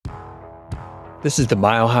This is the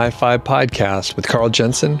Mile High 5 podcast with Carl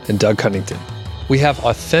Jensen and Doug Cunnington. We have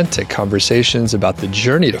authentic conversations about the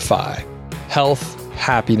journey to FI, health,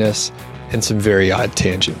 happiness, and some very odd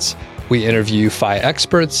tangents. We interview FI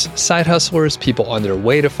experts, side hustlers, people on their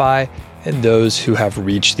way to FI, and those who have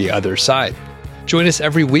reached the other side. Join us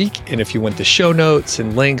every week, and if you want the show notes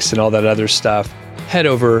and links and all that other stuff, head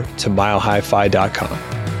over to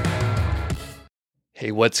milehighfi.com.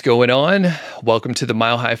 Hey, what's going on? Welcome to the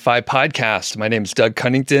Mile High 5 podcast. My name is Doug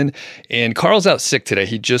Cunnington, and Carl's out sick today.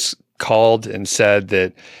 He just called and said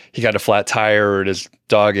that he got a flat tire or his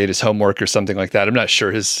dog ate his homework or something like that. I'm not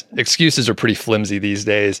sure. His excuses are pretty flimsy these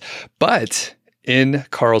days. But in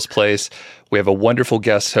Carl's place, we have a wonderful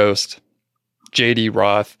guest host, JD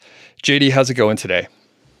Roth. JD, how's it going today?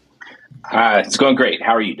 It's going great.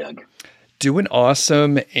 How are you, Doug? Doing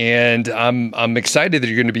awesome, and I'm excited that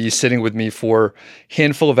you're going to be sitting with me for a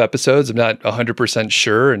handful of episodes. I'm not 100%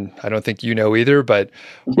 sure, and I don't think you know either, but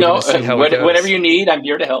we're going to see how it goes. Whatever you need, I'm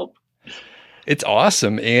here to help. It's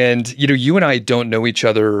awesome, and you and I don't know each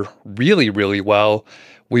other really, really well.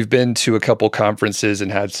 We've been to a couple conferences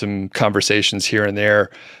and had some conversations here and there,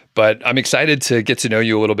 but I'm excited to get to know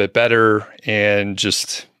you a little bit better and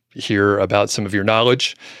just hear about some of your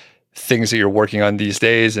knowledge, things that you're working on these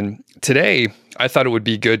days. And today, I thought it would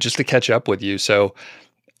be good just to catch up with you. So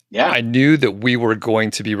yeah, I knew that we were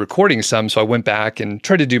going to be recording some, so I went back and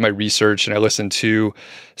tried to do my research, and I listened to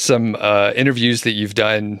some interviews that you've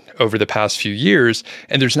done over the past few years.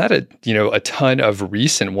 And there's not a ton of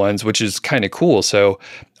recent ones, which is kind of cool. So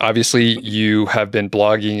obviously you have been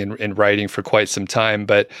blogging and writing for quite some time,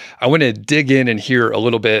 but I want to dig in and hear a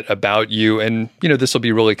little bit about you. And, this will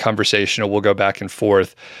be really conversational. We'll go back and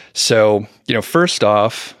forth. So, first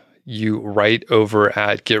off, you write over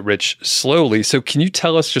at Get Rich Slowly. So can you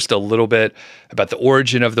tell us just a little bit about the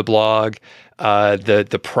origin of the blog,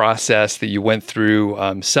 the process that you went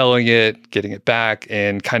through selling it, getting it back,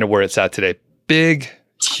 and kind of where it's at today? Big,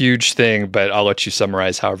 huge thing, but I'll let you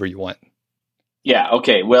summarize however you want. Yeah,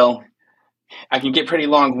 okay. Well, I can get pretty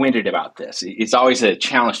long-winded about this. It's always a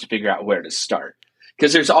challenge to figure out where to start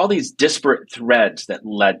because there's all these disparate threads that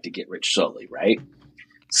led to Get Rich Slowly, right?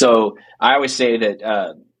 So I always say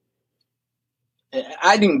that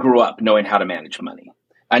I didn't grow up knowing how to manage money.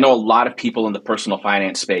 I know a lot of people in the personal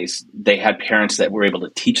finance space, they had parents that were able to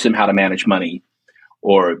teach them how to manage money,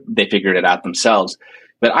 or they figured it out themselves.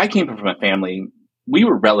 But I came from a family, we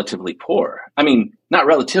were relatively poor. I mean, not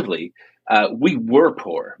relatively, we were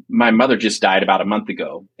poor. My mother just died about a month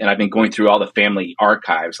ago, and I've been going through all the family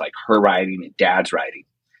archives, like her writing and dad's writing.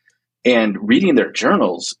 And reading their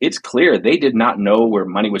journals, it's clear they did not know where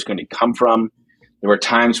money was going to come from. There were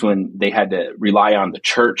times when they had to rely on the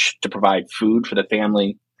church to provide food for the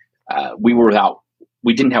family.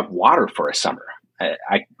 We didn't have water for a summer.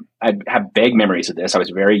 I have vague memories of this. I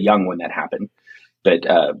was very young when that happened, but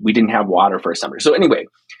we didn't have water for a summer. So anyway,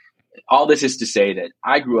 all this is to say that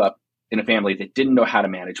I grew up in a family that didn't know how to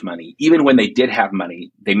manage money. Even when they did have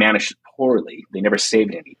money, they managed it poorly. They never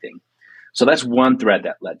saved anything. So that's one thread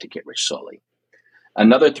that led to Get Rich Slowly.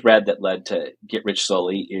 Another thread that led to Get Rich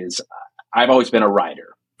Slowly is I've always been a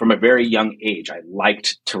writer. From a very young age, I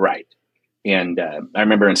liked to write. And I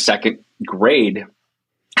remember in second grade,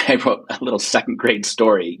 I wrote a little second grade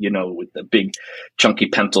story, with the big chunky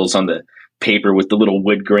pencils on the paper with the little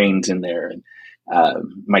wood grains in there. And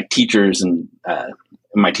my teacher and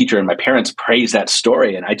my parents praised that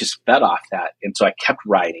story, and I just fed off that. And so I kept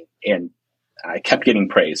writing, and I kept getting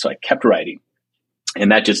praise. So I kept writing.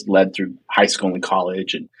 And that just led through high school and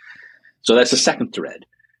college. And so that's the second thread.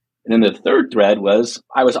 And then the third thread was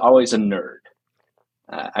I was always a nerd.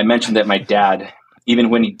 I mentioned that my dad,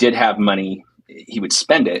 even when he did have money, he would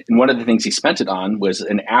spend it. And one of the things he spent it on was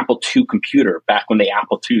an Apple II computer back when the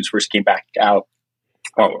Apple IIs first came back out,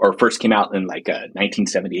 or first came out in like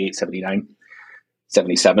 1978, 79,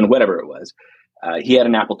 77, whatever it was. He had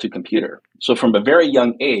an Apple II computer. So from a very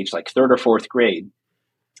young age, like third or fourth grade,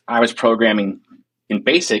 I was programming in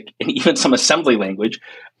BASIC and even some assembly language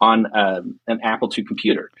on an Apple II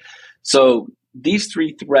computer. So these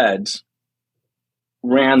three threads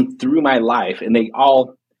ran through my life, and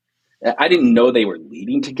I didn't know they were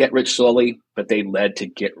leading to Get Rich Slowly, but they led to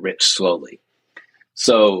Get Rich Slowly.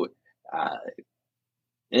 So I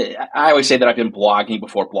always say that I've been blogging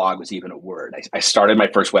before blog was even a word. I started my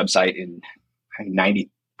first website in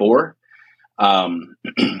 94,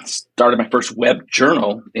 started my first web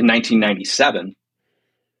journal in 1997.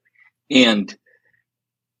 And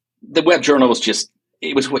the web journal was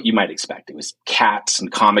it was what you might expect. It was cats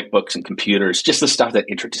and comic books and computers, just the stuff that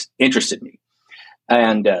interested me.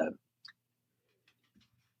 And,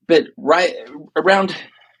 but right around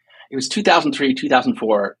it was 2003,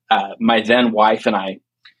 2004. My then wife and I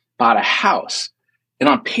bought a house, and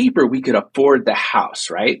on paper we could afford the house,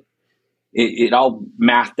 right? It all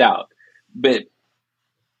mathed out. But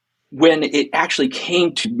when it actually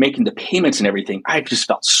came to making the payments and everything, I just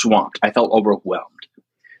felt swamped. I felt overwhelmed.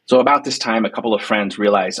 So about this time, a couple of friends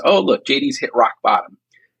realized, oh, look, JD's hit rock bottom.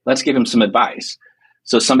 Let's give him some advice.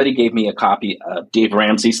 So somebody gave me a copy of Dave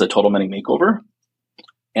Ramsey's The Total Money Makeover.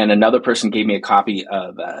 And another person gave me a copy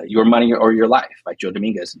of Your Money or Your Life by Joe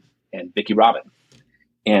Dominguez and Vicki Robin.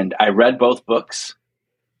 And I read both books.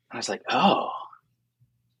 I was like, oh.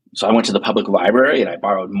 So I went to the public library and I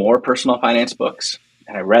borrowed more personal finance books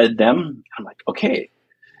and I read them. I'm like, okay.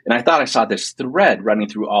 And I thought I saw this thread running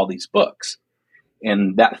through all these books.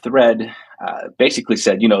 And that thread basically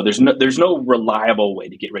said, there's no reliable way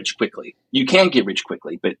to get rich quickly. You can get rich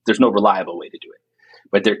quickly, but there's no reliable way to do it.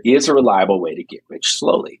 But there is a reliable way to get rich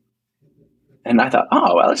slowly. And I thought,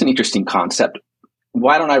 oh, well, that's an interesting concept.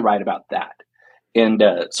 Why don't I write about that? And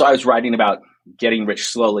so I was writing about getting rich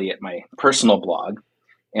slowly at my personal blog.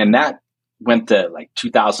 And that went the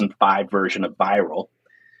 2005 version of viral.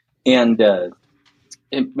 And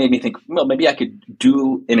it made me think, well, maybe I could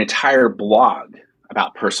do an entire blog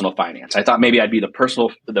about personal finance. I thought maybe I'd be the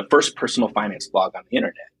first personal finance blog on the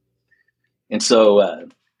internet. And so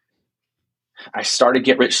I started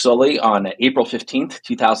Get Rich Slowly on April 15th,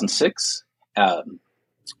 2006. And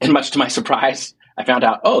much to my surprise, I found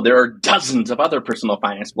out, there are dozens of other personal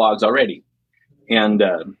finance blogs already. And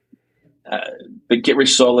but Get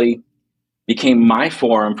Rich Slowly became my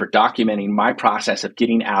forum for documenting my process of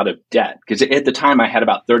getting out of debt. Because at the time I had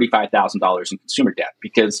about $35,000 in consumer debt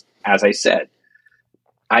because, as I said,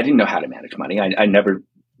 I didn't know how to manage money.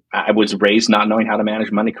 I was raised not knowing how to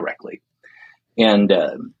manage money correctly. And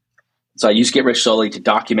so I used Get Rich Slowly to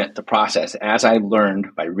document the process as I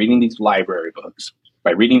learned by reading these library books,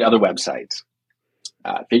 by reading other websites,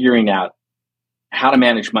 figuring out how to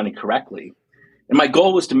manage money correctly. And my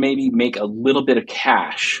goal was to maybe make a little bit of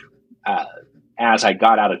cash as I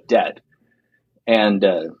got out of debt and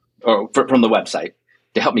from the website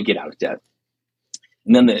to help me get out of debt.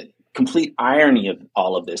 And then the complete irony of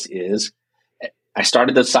all of this is I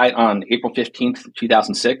started the site on April 15th,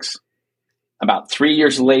 2006. About 3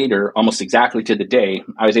 years later, almost exactly to the day,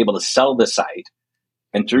 I was able to sell the site.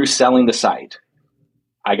 And through selling the site,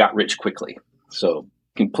 I got rich quickly. So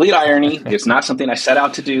complete irony. It's not something I set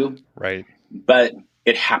out to do. Right. But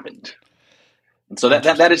it happened. And so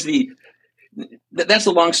that's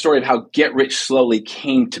the long story of how Get Rich Slowly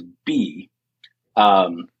came to be.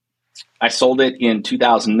 I sold it in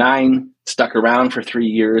 2009, stuck around for 3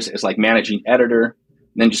 years as managing editor,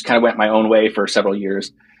 and then just kind of went my own way for several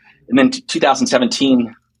years. And then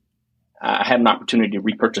 2017, I had an opportunity to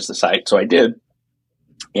repurchase the site, so I did.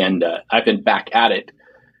 And I've been back at it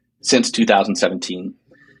since 2017.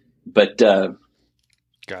 But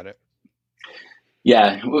got it.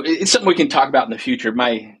 Yeah, it's something we can talk about in the future.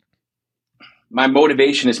 My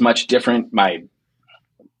motivation is much different. My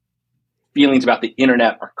feelings about the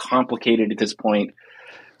internet are complicated at this point.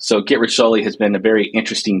 So Get Rich Slowly has been a very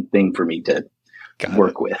interesting thing for me to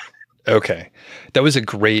work with. Okay. That was a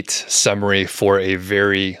great summary for a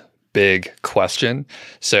very big question.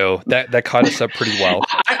 So that caught us up pretty well.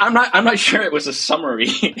 I'm not sure it was a summary.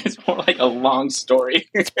 It's more like a long story.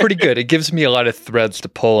 It's pretty good. It gives me a lot of threads to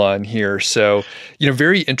pull on here. So,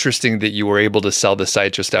 very interesting that you were able to sell the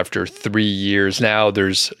site just after 3 years. Now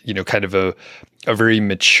there's, kind of a very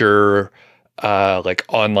mature,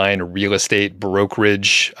 online real estate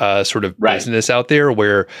brokerage sort of business out there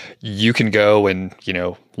where you can go and,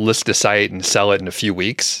 list a site and sell it in a few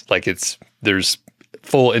weeks. There's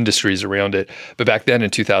full industries around it. But back then in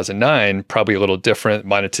 2009, probably a little different.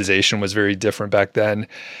 Monetization was very different back then.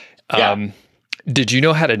 Yeah. Did you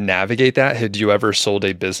know how to navigate that? Had you ever sold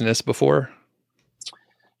a business before?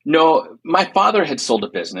 No, my father had sold a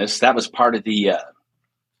business. That was part of the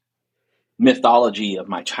mythology of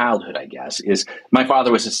my childhood, I guess, is my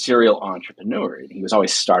father was a serial entrepreneur and he was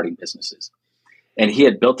always starting businesses. And he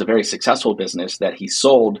had built a very successful business that he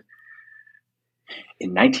sold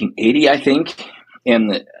in 1980, I think.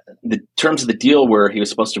 And the terms of the deal were he was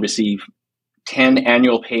supposed to receive 10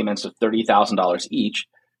 annual payments of $30,000 each,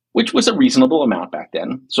 which was a reasonable amount back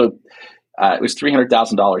then. So it was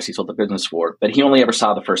 $300,000 he sold the business for, but he only ever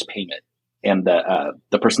saw the first payment. And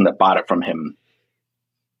the person that bought it from him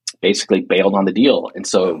basically bailed on the deal. And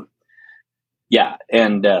so, yeah.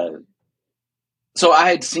 And so I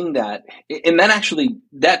had seen that. And then actually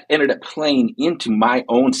that ended up playing into my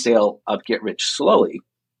own sale of Get Rich Slowly,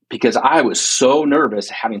 because I was so nervous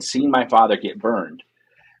having seen my father get burned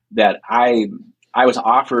that I was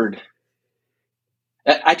offered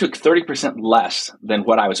I took 30% less than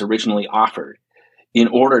what I was originally offered in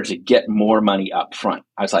order to get more money up front.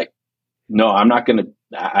 I was like, no, I'm not going to,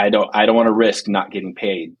 I don't want to risk not getting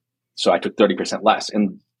paid. So I took 30% less,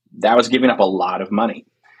 and that was giving up a lot of money.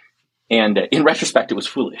 And in retrospect, it was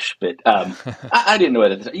foolish, but I didn't know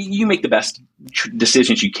it. You make the best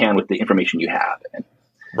decisions you can with the information you have.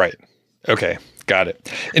 Right. Okay. Got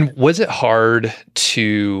it. And was it hard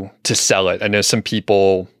to sell it? I know some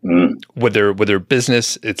people with their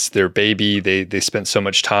business, it's their baby. They spent so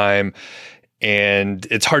much time, and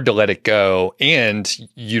it's hard to let it go. And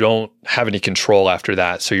you don't have any control after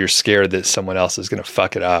that. So you're scared that someone else is going to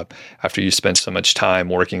fuck it up after you spend so much time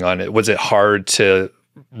working on it. Was it hard to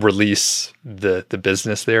release the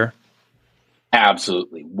business there?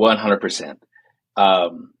 Absolutely. 100%.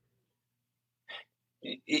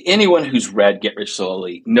 Anyone who's read Get Rich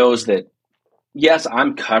Slowly knows that, yes,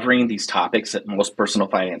 I'm covering these topics that most personal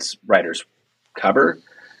finance writers cover,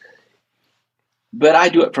 but I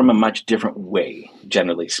do it from a much different way,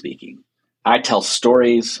 generally speaking. I tell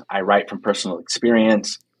stories. I write from personal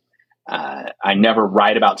experience. I never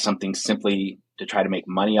write about something simply to try to make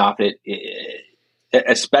money off it,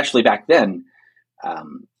 especially back then.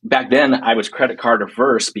 Back then, I was credit card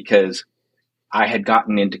averse because I had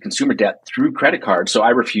gotten into consumer debt through credit cards. So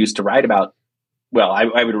I refused to write about, well,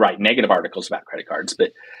 I would write negative articles about credit cards,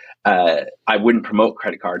 but I wouldn't promote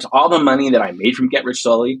credit cards. All the money that I made from Get Rich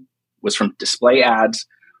Slowly was from display ads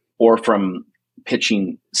or from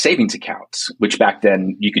pitching savings accounts, which back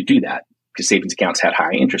then you could do that because savings accounts had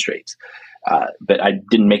high interest rates. But I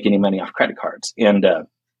didn't make any money off credit cards. And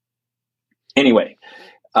anyway,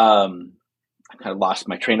 I kind of lost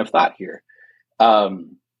my train of thought here.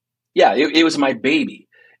 Yeah, it was my baby.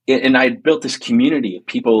 And I built this community of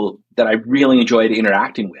people that I really enjoyed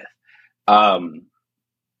interacting with.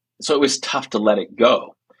 So it was tough to let it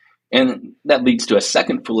go. And that leads to a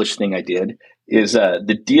second foolish thing I did is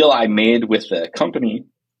the deal I made with the company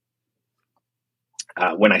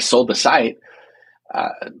when I sold the site.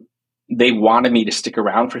 They wanted me to stick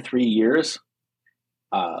around for 3 years.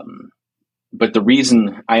 But the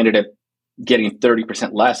reason I ended up getting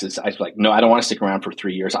 30% less is I was like, no, I don't want to stick around for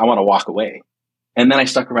 3 years. I want to walk away. And then I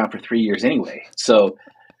stuck around for 3 years anyway. So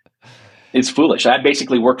it's foolish. I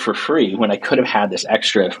basically worked for free when I could have had this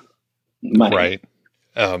extra money. Right.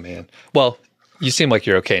 Oh man. Well, you seem like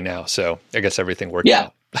you're okay now. So I guess everything worked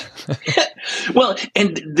out. Well,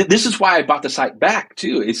 and this is why I bought the site back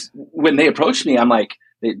too, is when they approached me, I'm like,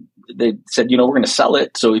 they said, we're going to sell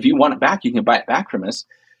it. So if you want it back, you can buy it back from us.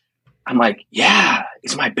 I'm like, yeah,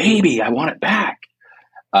 it's my baby. I want it back.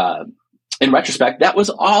 In retrospect, that was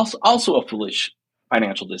also a foolish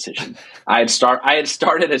financial decision. I had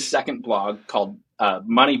started a second blog called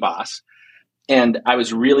Money Boss, and I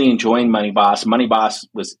was really enjoying Money Boss. Money Boss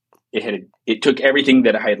it took everything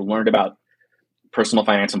that I had learned about personal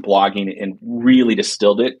finance and blogging and really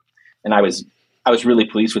distilled it. And I was really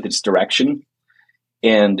pleased with its direction.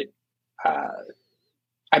 And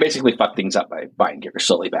I basically fucked things up by buying Get Rich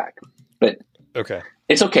Slowly back. But okay,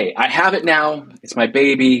 it's okay. I have it now. It's my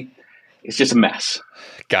baby. It's just a mess.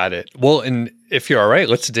 Got it. Well, and if you're all right,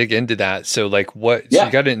 let's dig into that. So like so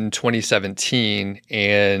you got it in 2017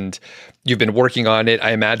 and you've been working on it.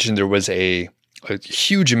 I imagine there was a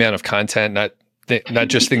huge amount of content, not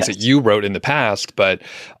just things that you wrote in the past, but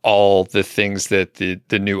all the things that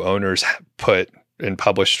the new owners put and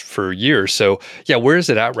published for years. So yeah, where is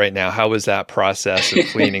it at right now? How is that process of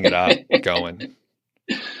cleaning it up going?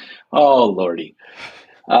 Oh, Lordy.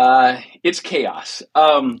 It's chaos.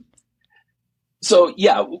 So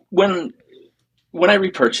yeah, when I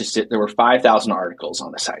repurchased it, there were 5,000 articles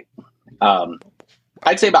on the site.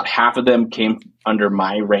 I'd say about half of them came under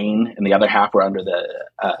my reign and the other half were under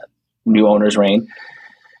the new owner's reign.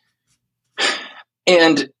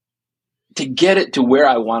 And to get it to where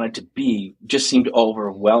I wanted to be just seemed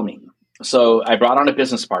overwhelming. So I brought on a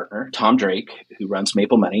business partner, Tom Drake, who runs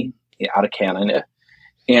Maple Money out of Canada.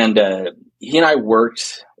 And he and I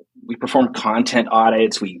we performed content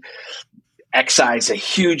audits. We excised a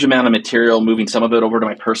huge amount of material, moving some of it over to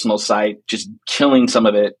my personal site, just killing some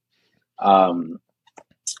of it.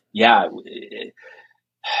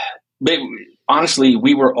 But honestly,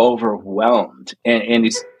 we were overwhelmed. And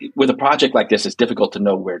with a project like this, it's difficult to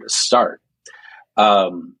know where to start.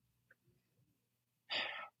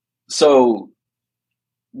 So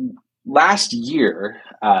last year,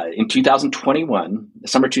 in 2021,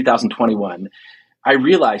 summer 2021, I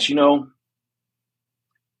realized,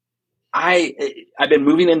 I've been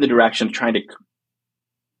moving in the direction of trying to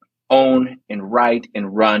own and write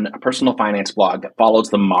and run a personal finance blog that follows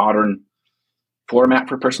the modern format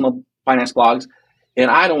for personal finance blogs. And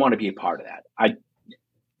I don't want to be a part of that.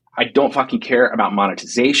 I don't fucking care about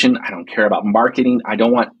monetization. I don't care about marketing. I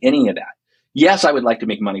don't want any of that. Yes, I would like to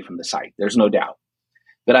make money from the site. There's no doubt.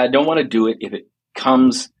 But I don't want to do it if it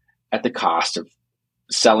comes at the cost of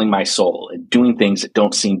selling my soul and doing things that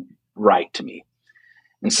don't seem right to me.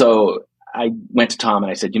 And so I went to Tom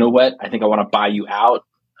and I said, you know what? I think I want to buy you out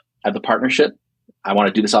of the partnership. I want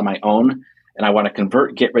to do this on my own. And I want to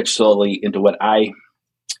convert Get Rich Slowly into what I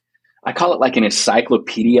call it like an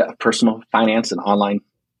encyclopedia of personal finance, an online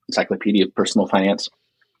encyclopedia of personal finance.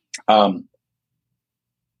 And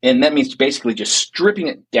that means basically just stripping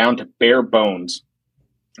it down to bare bones,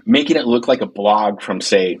 making it look like a blog from,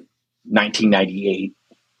 say, 1998,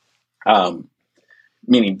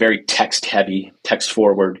 meaning very text heavy, text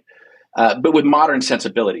forward, but with modern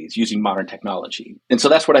sensibilities using modern technology. And so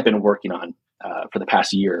that's what I've been working on for the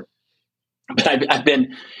past year. But I've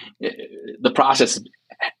been the process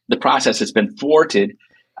has been thwarted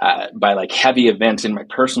by like heavy events in my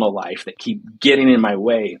personal life that keep getting in my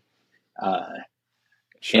way.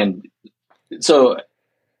 And so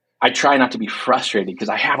I try not to be frustrated because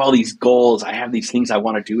I have all these goals. I have these things I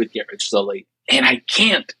want to do with Get Rich Slowly, and I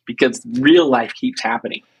can't because real life keeps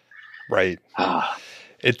happening. Right.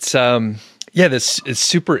 It's, this is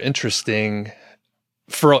super interesting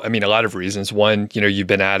for, a lot of reasons. One, you've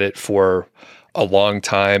been at it for a long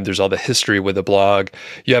time. There's all the history with the blog.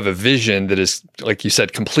 You have a vision that is, like you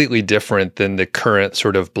said, completely different than the current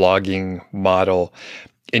sort of blogging model.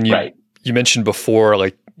 And you mentioned before,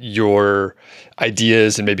 like your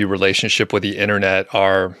ideas and maybe relationship with the internet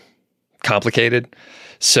are complicated.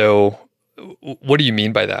 So what do you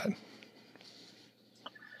mean by that?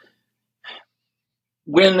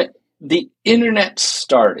 When the internet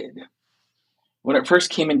started, when it first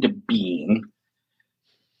came into being,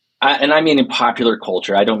 and I mean in popular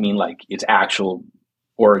culture, I don't mean like its actual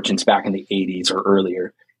origins back in the 80s or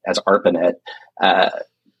earlier as ARPANET,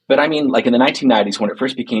 but I mean like in the 1990s when it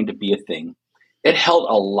first became to be a thing, it held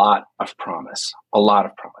a lot of promise.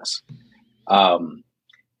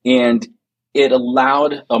 And it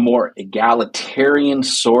allowed a more egalitarian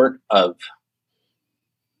sort of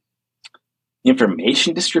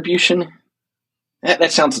information distribution.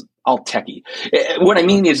 That sounds all techie. What I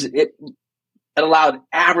mean is it allowed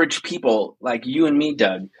average people like you and me,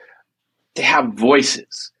 Doug, to have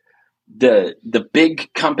voices. The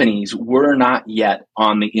big companies were not yet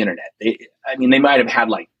on the internet. They might have had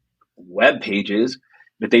like web pages,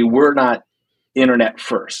 but they were not internet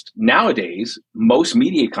first. Nowadays, most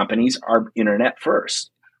media companies are internet first,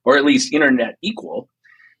 or at least internet equal,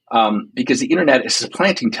 because the internet is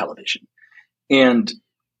supplanting television.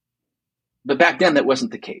 But back then that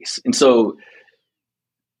wasn't the case. And so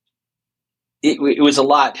it was a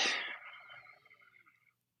lot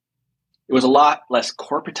less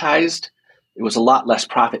corporatized. It was a lot less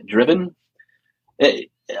profit driven.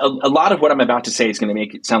 A lot of what I'm about to say is going to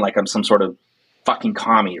make it sound like I'm some sort of fucking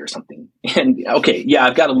commie or something. And okay, yeah,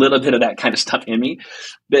 I've got a little bit of that kind of stuff in me,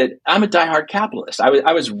 but I'm a diehard capitalist.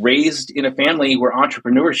 I was raised in a family where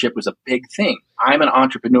entrepreneurship was a big thing. I'm an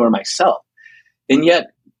entrepreneur myself. And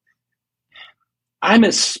yet I'm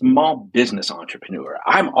a small business entrepreneur.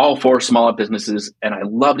 I'm all for small businesses and I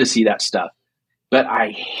love to see that stuff. But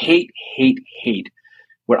I hate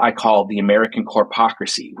what I call the American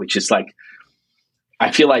corpocracy, which is like,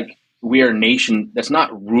 I feel like we are a nation that's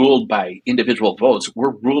not ruled by individual votes.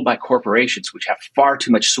 We're ruled by corporations, which have far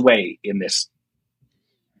too much sway in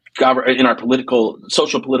our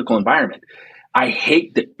social political environment. I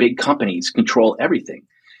hate that big companies control everything.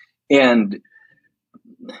 And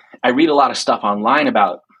I read a lot of stuff online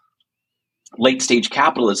about late stage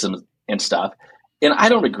capitalism and stuff. And I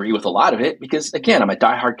don't agree with a lot of it because, again, I'm a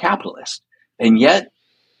diehard capitalist. And yet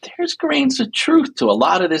there's grains of truth to a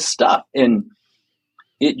lot of this stuff. And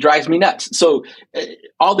it drives me nuts. So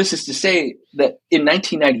all this is to say that in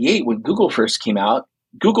 1998, when Google first came out,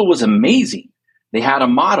 Google was amazing. They had a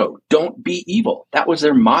motto, don't be evil. That was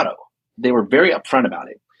their motto. They were very upfront about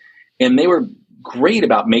it. And they were great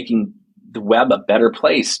about making the web a better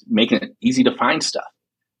place, making it easy to find stuff.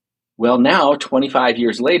 Well, now, 25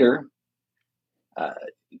 years later,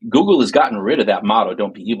 Google has gotten rid of that motto,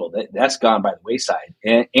 don't be evil. That's gone by the wayside.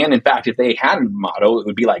 And in fact, if they had a motto, it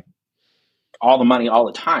would be like all the money all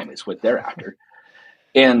the time is what they're after.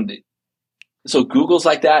 And so Google's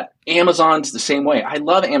like that. Amazon's the same way. I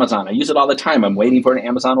love Amazon. I use it all the time. I'm waiting for an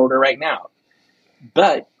Amazon order right now.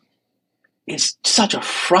 But it's such a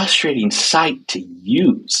frustrating site to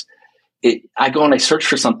use. I go and I search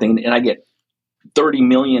for something and I get 30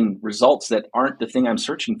 million results that aren't the thing I'm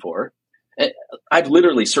searching for. I've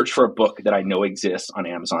literally searched for a book that I know exists on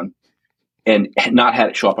Amazon and not had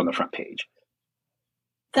it show up on the front page.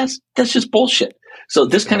 That's just bullshit. So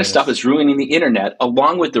this kind of stuff is ruining the internet,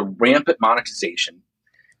 along with the rampant monetization,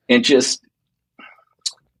 and just,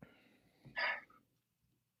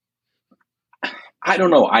 I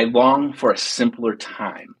don't know. I long for a simpler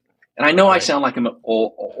time, and I know I sound like I'm an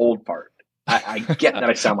old fart. I get that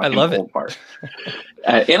I sound like an old fart,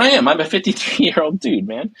 and I am. I'm a 53-year-old dude,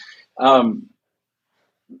 man.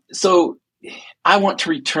 So I want to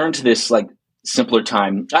return to this like simpler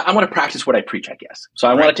time. I want to practice what I preach, I guess. So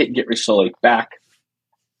I want to Get Rich Slowly back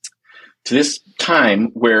to this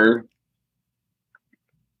time where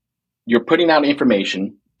you're putting out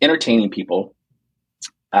information, entertaining people,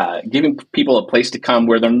 giving people a place to come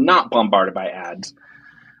where they're not bombarded by ads.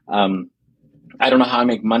 I don't know how I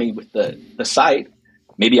make money with the site.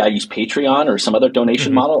 Maybe I use Patreon or some other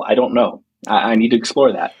donation model. I don't know. I need to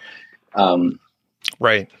explore that.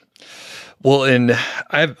 Right. Well, and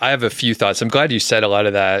I have a few thoughts. I'm glad you said a lot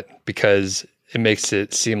of that because it makes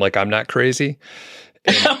it seem like I'm not crazy.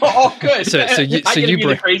 Oh, good. So you bring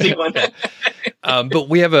the crazy one. But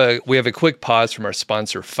we have a quick pause from our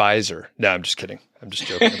sponsor, Pfizer. No, I'm just kidding. I'm just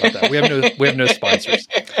joking about that. We have no sponsors.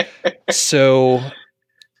 So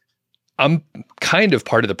I'm kind of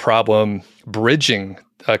part of the problem, bridging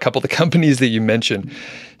a couple of the companies that you mentioned.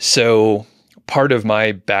 So part of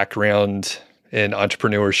my background in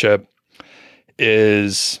entrepreneurship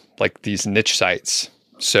is like these niche sites.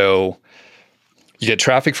 So you get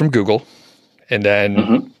traffic from Google, and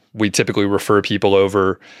then we typically refer people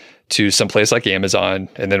over to someplace like Amazon,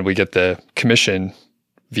 and then we get the commission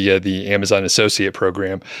via the Amazon Associate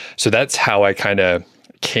Program. So that's how I kind of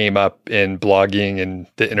came up in blogging and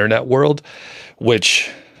the internet world, which,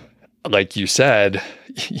 like you said,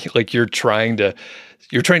 like you're trying to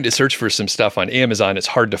search for some stuff on Amazon. It's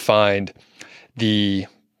hard to find the,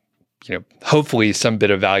 hopefully some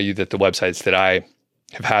bit of value that the websites that I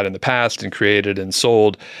have had in the past and created and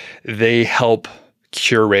sold, they help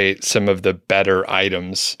curate some of the better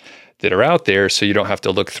items that are out there. So you don't have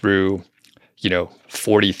to look through,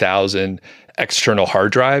 40,000 external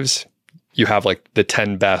hard drives. You have like the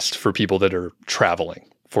 10 best for people that are traveling,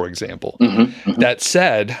 for example. That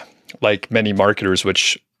said, like many marketers,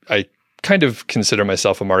 which I kind of consider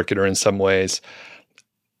myself a marketer in some ways,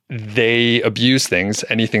 they abuse things,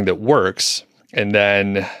 anything that works, and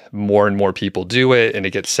then more and more people do it and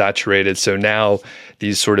it gets saturated. So now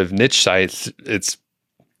these sort of niche sites,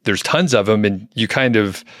 there's tons of them, and you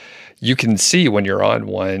can see when you're on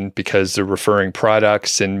one because they're referring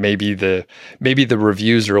products, and maybe the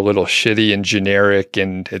reviews are a little shitty and generic,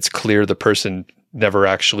 and it's clear the person never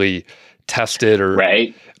actually tested, or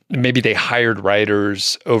maybe they hired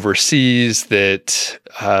writers overseas that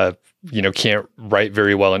can't write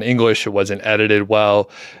very well in English. It wasn't edited well.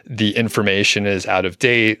 The information is out of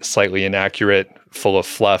date, slightly inaccurate, full of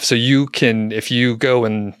fluff. So you can, if you go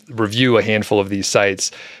and review a handful of these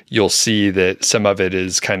sites, you'll see that some of it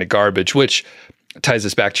is kind of garbage, which ties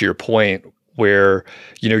us back to your point where,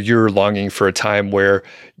 you're longing for a time where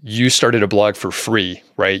you started a blog for free,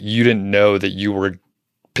 right? You didn't know that you were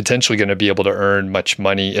potentially going to be able to earn much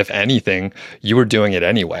money. If anything, you were doing it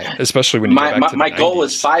anyway, especially when you go back to my the goal 90s.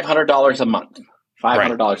 is $500 a month.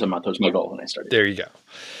 $500 a month was my goal when I started. There you go.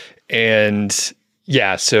 And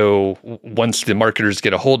yeah, so once the marketers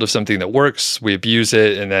get a hold of something that works, we abuse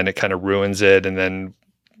it, and then it kind of ruins it, and then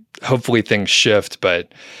hopefully things shift.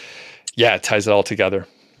 But yeah, it ties it all together.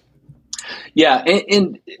 Yeah,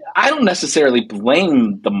 and I don't necessarily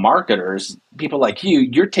blame the marketers. People like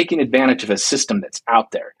you're taking advantage of a system that's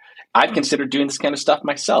out there. I've considered doing this kind of stuff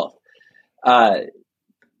myself. I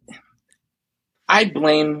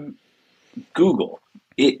blame Google.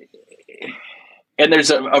 And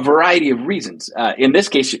there's a variety of reasons. In this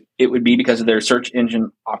case, it would be because of their search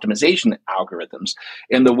engine optimization algorithms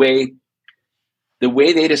and the way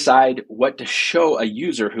they decide what to show a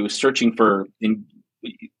user who's searching for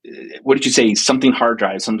what did you say? Something hard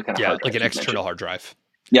drive, some kind of hard drive. Like an external hard drive.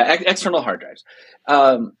 Yeah, external hard drives.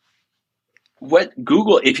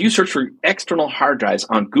 If you search for external hard drives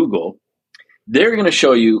on Google, they're going to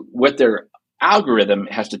show you what their algorithm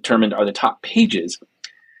has determined are the top pages.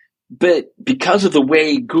 But because of the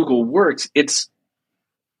way Google works, it's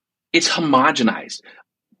homogenized.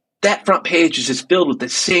 That front page is just filled with the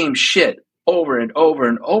same shit over and over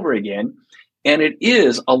and over again. And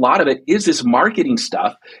a lot of it is this marketing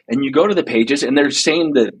stuff. And you go to the pages and they're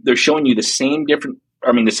saying that they're showing you the same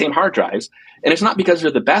hard drives. And it's not because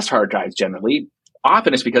they're the best hard drives generally.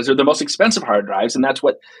 Often it's because they're the most expensive hard drives. And that's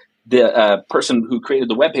what the person who created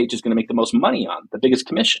the web page is going to make the most money on, the biggest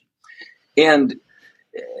commission. And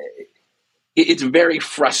it's very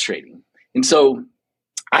frustrating. And so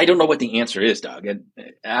I don't know what the answer is, Doug. And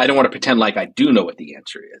I don't want to pretend like I do know what the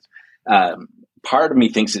answer is. part of me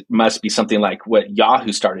thinks it must be something like what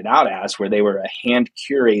Yahoo started out as, where they were a hand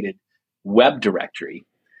curated web directory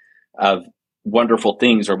of wonderful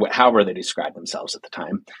things, or however they described themselves at the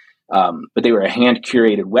time. But they were a hand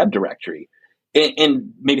curated web directory.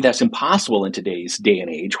 And maybe that's impossible in today's day and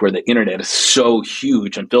age, where the internet is so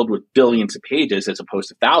huge and filled with billions of pages as opposed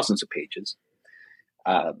to thousands of pages.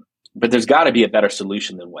 But there's got to be a better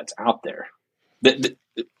solution than what's out there. The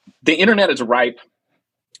internet is ripe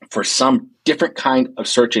for some different kind of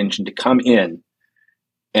search engine to come in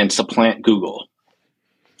and supplant Google.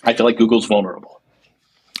 I feel like Google's vulnerable.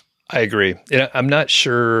 I agree. I'm not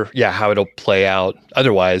sure, how it'll play out.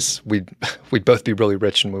 Otherwise, we'd both be really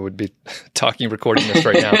rich and we would be recording this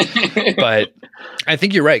right now. But I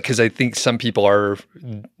think you're right, because I think some people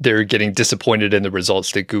they're getting disappointed in the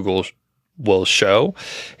results that Google will show,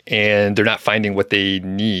 and they're not finding what they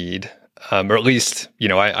need. Or at least,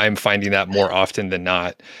 I'm finding that more often than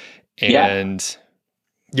not. And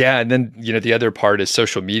and then, the other part is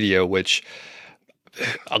social media, which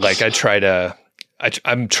I'm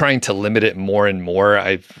trying to limit it more and more.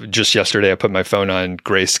 Yesterday I put my phone on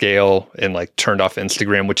grayscale and turned off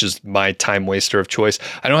Instagram, which is my time waster of choice.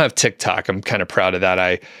 I don't have TikTok. I'm kind of proud of that.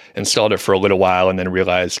 I installed it for a little while and then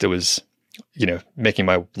realized it was, making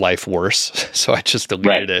my life worse. So I just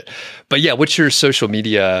deleted it. But what's your social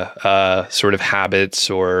media sort of habits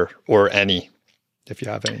or any, if you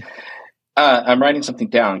have any? I'm writing something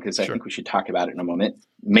down because I think we should talk about it in a moment.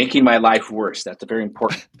 Making my life worse. That's a very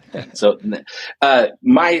important thing. So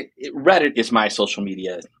my Reddit is my social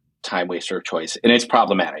media time waster of choice, and it's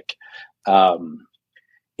problematic. And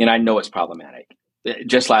I know it's problematic.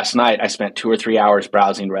 Just last night, I spent 2 or 3 hours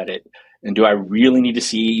browsing Reddit. And do I really need to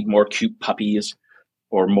see more cute puppies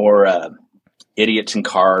or more idiots in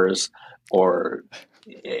cars or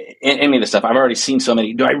any of the stuff? I've already seen so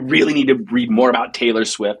many. Do I really need to read more about Taylor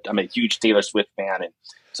Swift? I'm a huge Taylor Swift fan, and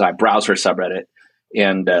so I browse her subreddit.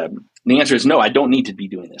 And the answer is no, I don't need to be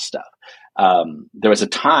doing this stuff. There was a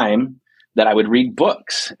time that I would read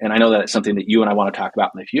books, and I know that it's something that you and I want to talk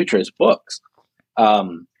about in the future is books.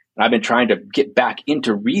 And I've been trying to get back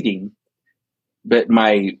into reading, but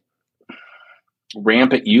my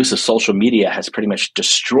rampant use of social media has pretty much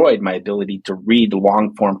destroyed my ability to read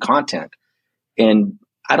long form content. And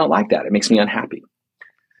I don't like that. It makes me unhappy.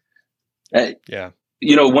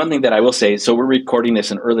 One thing that I will say, so we're recording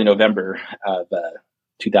this in early November of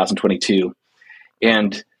 2022,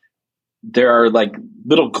 and there are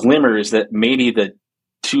little glimmers that maybe the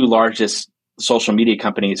 2 largest social media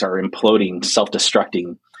companies are imploding,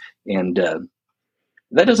 self-destructing, and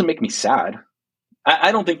that doesn't make me sad.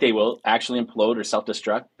 I don't think they will actually implode or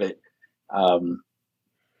self-destruct, but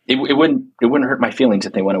it wouldn't hurt my feelings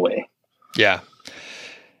if they went away. Yeah,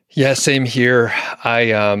 same here.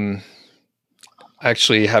 I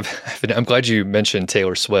actually I'm glad you mentioned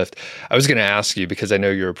Taylor Swift. I was going to ask you because I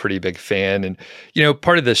know you're a pretty big fan, and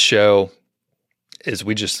part of this show is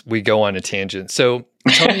we go on a tangent. So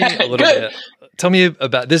tell me a little bit. Tell me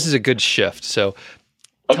about, this is a good shift. So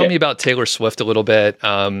tell me about Taylor Swift a little bit.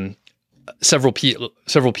 Several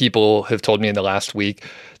people have told me in the last week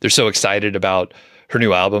they're so excited about her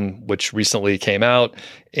new album, which recently came out.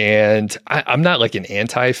 And I'm not an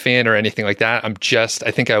anti-fan or anything like that.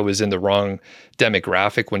 I think I was in the wrong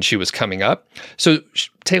demographic when she was coming up. So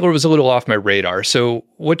Taylor was a little off my radar. So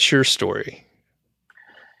what's your story?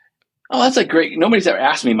 Oh, that's nobody's ever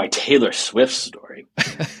asked me my Taylor Swift story.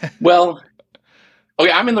 Well,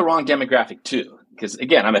 I'm in the wrong demographic too. Because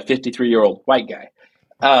again, I'm a 53-year-old white guy.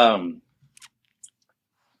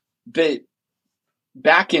 But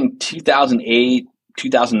back in 2008,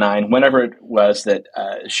 2009, whenever it was that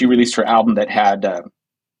she released her album that had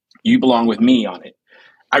You Belong With Me on it,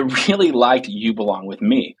 I really liked You Belong With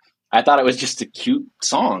Me. I thought it was just a cute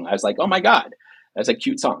song. I was like, oh my God, that's a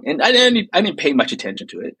cute song. And I didn't pay much attention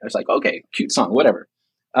to it. I was like, okay, cute song, whatever.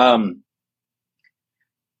 And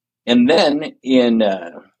then in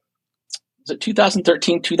was it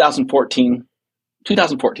 2013,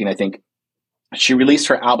 2014, I think, she released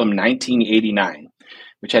her album 1989,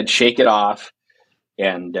 which had Shake It Off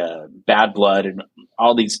and Bad Blood and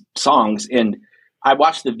all these songs. And I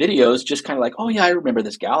watched the videos just kind of like, oh yeah, I remember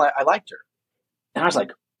this gal. I liked her. And I was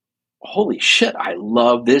like, holy shit, I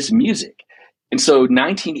love this music. And so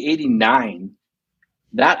 1989,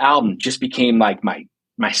 that album just became like my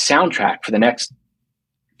soundtrack for the next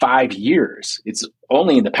 5 years. It's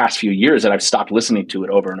only in the past few years that I've stopped listening to it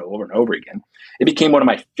over and over and over again. It became one of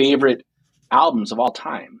my favorite albums of all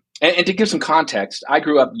time. And to give some context, I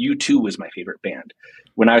grew up, U2 was my favorite band.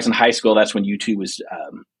 When I was in high school, that's when U2 was,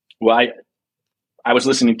 I was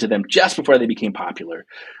listening to them just before they became popular.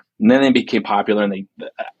 And then they became popular, and they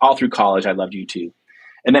all through college, I loved U2.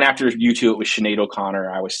 And then after U2, it was Sinead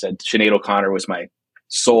O'Connor. I always said Sinead O'Connor was my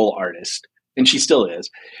soul artist, and she still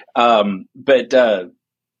is.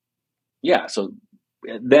 Yeah, so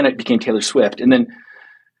then it became Taylor Swift. And then,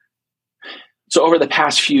 so over the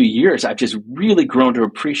past few years, I've just really grown to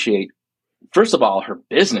appreciate, first of all, her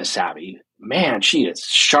business savvy. Man, she is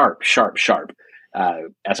sharp, sharp, sharp.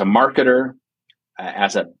 As a marketer,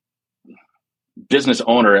 as a business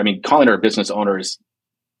owner, I mean, calling her a business owner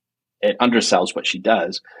it undersells what she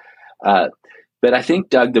does. But I think,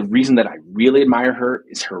 Doug, the reason that I really admire her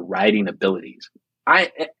is her writing abilities.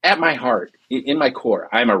 At my heart, in my core,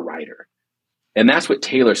 I'm a writer. And that's what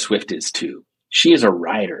Taylor Swift is too. She is a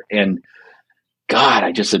writer. And God,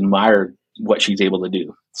 I just admire what she's able to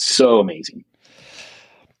do. So amazing.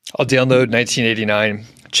 I'll download 1989,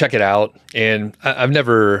 check it out. And I've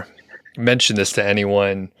never mentioned this to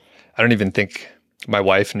anyone. I don't even think my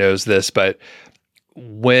wife knows this, but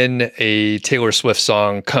when a Taylor Swift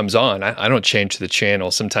song comes on, I don't change the channel.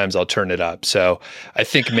 Sometimes I'll turn it up. So I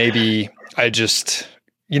think maybe I just,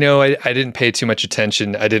 I didn't pay too much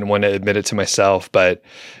attention. I didn't want to admit it to myself, but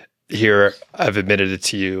here I've admitted it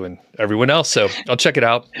to you and everyone else. So I'll check it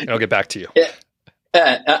out and I'll get back to you.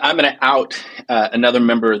 I'm going to out another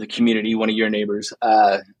member of the community, one of your neighbors,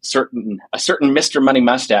 a certain Mr. Money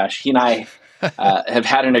Mustache. He and I have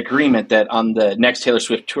had an agreement that on the next Taylor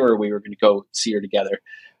Swift tour, we were going to go see her together.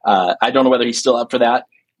 I don't know whether he's still up for that.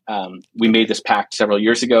 We made this pact several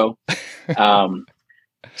years ago.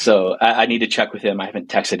 So I need to check with him. I haven't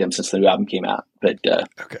texted him since the new album came out, but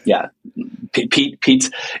okay. Yeah,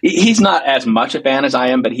 he's not as much a fan as I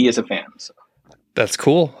am, but he is a fan. So. That's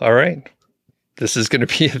cool. All right. This is going to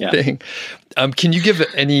be a thing. Can you give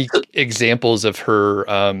any examples of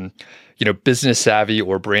her, business savvy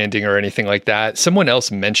or branding or anything like that? Someone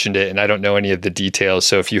else mentioned it and I don't know any of the details.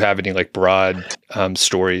 So if you have any like broad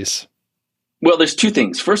stories. Well, there's two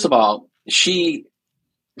things. First of all, she,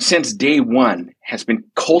 since day one, has been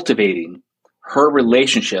cultivating her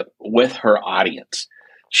relationship with her audience.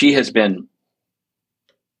 She has been,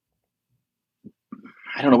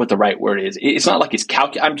 I don't know what the right word is. It's not like it's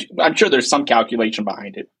I'm sure there's some calculation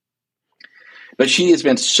behind it. But she has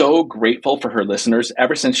been so grateful for her listeners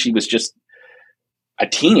ever since she was just a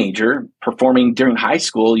teenager performing during high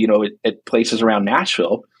school, at places around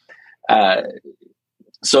Nashville.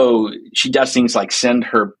 So she does things like send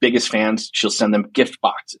her biggest fans, she'll send them gift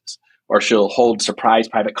boxes, or she'll hold surprise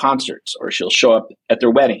private concerts, or she'll show up at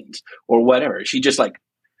their weddings or whatever. She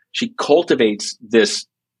cultivates this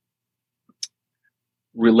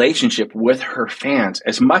relationship with her fans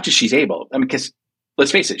as much as she's able. I mean, because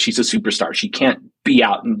let's face it, she's a superstar. She can't be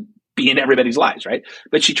out and be in everybody's lives, right?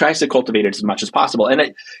 But she tries to cultivate it as much as possible.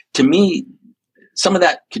 And to me, some of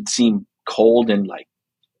that could seem cold and like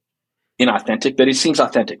inauthentic, but it seems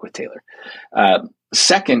authentic with Taylor.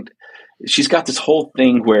 Second, she's got this whole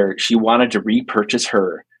thing where she wanted to repurchase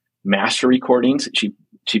her master recordings. She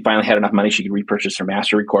finally had enough money she could repurchase her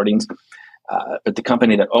master recordings, but the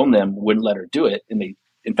company that owned them wouldn't let her do it. And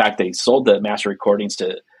they sold the master recordings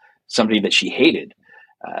to somebody that she hated.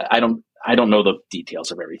 I don't know the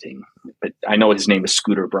details of everything, but I know his name is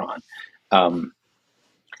Scooter Braun.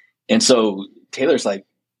 And so Taylor's like,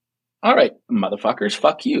 all right, motherfuckers,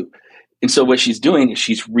 fuck you. And so what she's doing is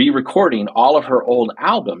she's re-recording all of her old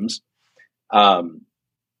albums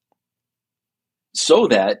so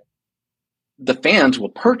that the fans will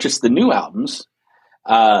purchase the new albums.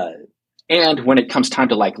 And when it comes time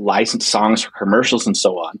to like license songs for commercials and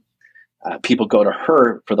so on, people go to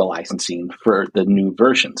her for the licensing for the new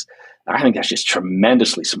versions. I think that's just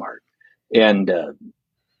tremendously smart. And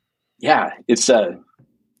it's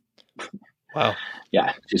wow.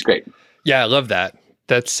 Yeah, she's great. Yeah, I love that.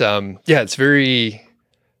 That's it's very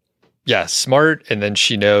smart. And then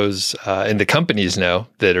she knows, and the companies know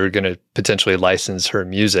that are going to potentially license her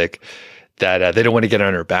music that they don't want to get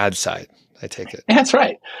on her bad side. I take it. That's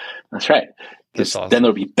right. Because awesome. Then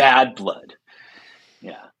there'll be bad blood.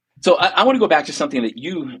 Yeah. So I want to go back to something that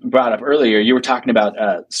you brought up earlier. You were talking about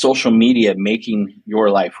social media making your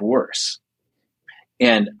life worse.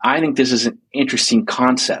 And I think this is an interesting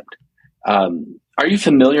concept. Are you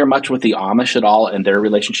familiar much with the Amish at all and their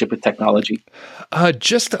relationship with technology?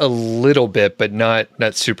 Just a little bit, but not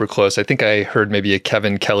super close. I think I heard maybe a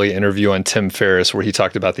Kevin Kelly interview on Tim Ferriss where he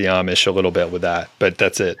talked about the Amish a little bit with that, but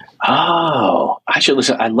that's it. Oh, I should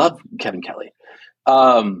listen. I love Kevin Kelly.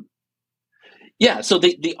 So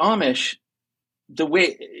the Amish, the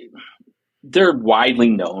way they're widely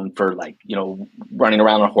known for running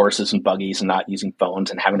around on horses and buggies and not using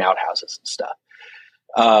phones and having outhouses and stuff.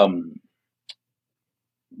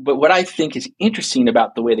 But what I think is interesting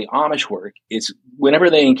about the way the Amish work is whenever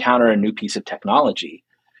they encounter a new piece of technology,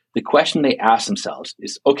 the question they ask themselves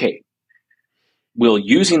is, okay, will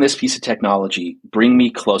using this piece of technology bring me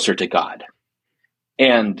closer to God?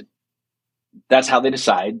 And that's how they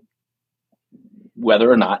decide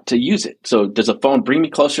whether or not to use it. So does a phone bring me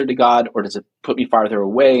closer to God, or does it put me farther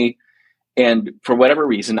away? And for whatever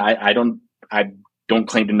reason, I don't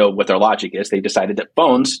claim to know what their logic is. They decided that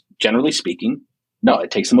phones, generally speaking, no,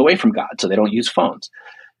 it takes them away from God, so they don't use phones.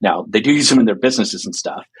 Now, they do use them in their businesses and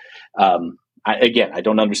stuff. I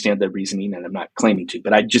don't understand their reasoning, and I'm not claiming to,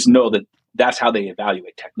 but I just know that that's how they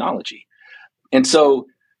evaluate technology. And so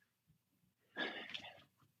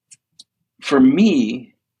for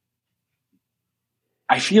me,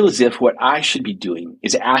 I feel as if what I should be doing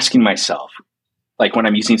is asking myself, like when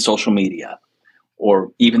I'm using social media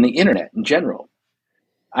or even the internet in general,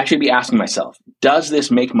 I should be asking myself, does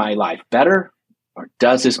this make my life better, or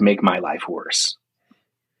does this make my life worse?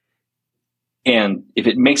 And if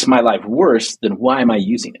it makes my life worse, then why am I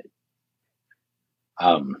using it?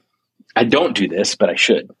 I don't do this, but I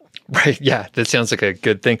should. Right. Yeah. That sounds like a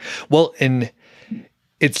good thing. Well, and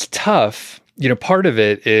it's tough. Part of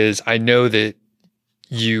it is I know that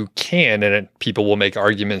you can, and people will make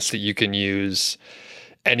arguments that you can use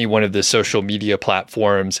any one of the social media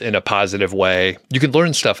platforms in a positive way. You can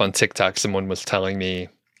learn stuff on TikTok. Someone was telling me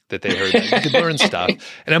that they heard that you could learn stuff.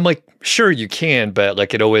 And I'm like, sure you can, but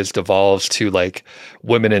like it always devolves to like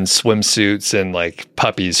women in swimsuits and like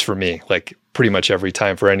puppies for me, like pretty much every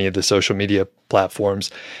time for any of the social media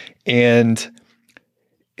platforms. And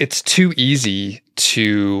it's too easy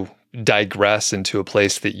to digress into a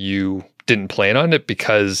place that you didn't plan on it,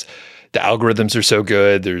 because the algorithms are so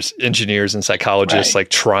good. There's engineers and psychologists like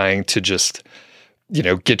trying to just,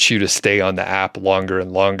 get you to stay on the app longer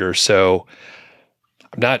and longer. So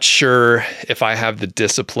I'm not sure if I have the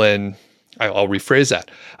discipline. I'll rephrase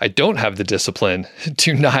that. I don't have the discipline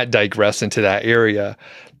to not digress into that area.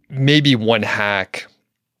 Maybe one hack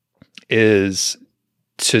is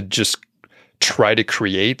to just try to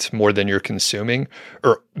create more than you're consuming,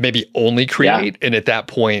 or maybe only create. Yeah. And at that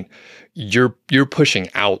point, you're pushing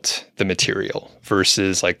out the material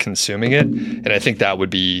versus like consuming it. And I think that would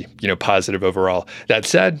be, positive overall. That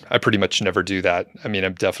said, I pretty much never do that. I mean,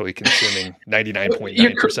 I'm definitely consuming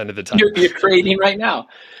 99.9% of the time. You're creating right now.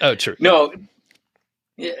 Oh, true. No,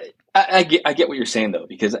 I get what you're saying though,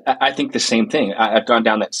 because I think the same thing. I've gone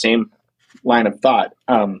down that same line of thought.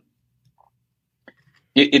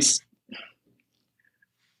 It's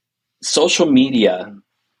social media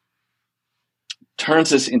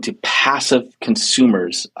turns us into passive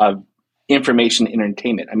consumers of information and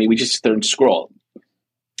entertainment. I mean, we just sit there and scroll.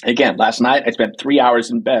 Again, last night I spent 3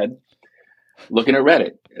 hours in bed looking at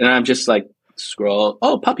Reddit, and I'm just like, scroll,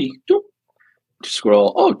 oh, puppy, doop.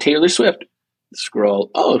 Scroll, oh, Taylor Swift,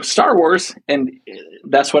 scroll, oh, Star Wars, and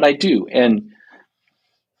that's what I do. And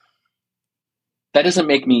that doesn't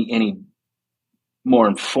make me any more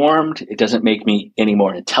informed. It doesn't make me any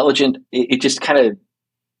more intelligent. It just kind of,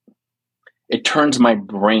 it turns my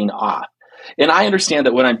brain off. And I understand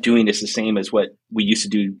that what I'm doing is the same as what we used to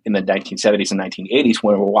do in the 1970s and 1980s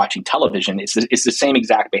when we were watching television. It's the same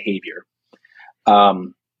exact behavior.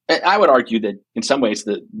 I would argue that in some ways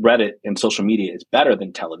the Reddit and social media is better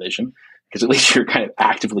than television, because at least you're kind of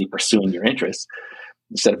actively pursuing your interests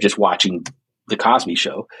instead of just watching the Cosby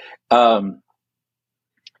Show.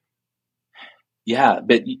 Yeah,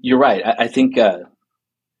 but you're right. I think it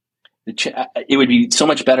would be so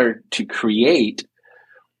much better to create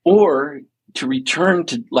or to return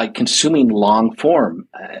to like consuming long form.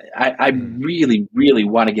 I really, really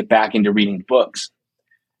want to get back into reading books.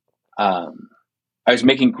 I was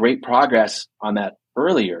making great progress on that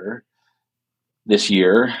earlier this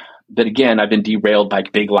year, but again, I've been derailed by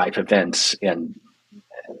big life events, and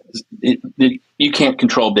you can't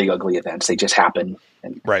control big, ugly events. They just happen.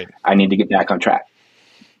 And right. I need to get back on track.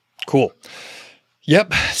 Cool.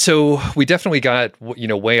 Yep. So we definitely got,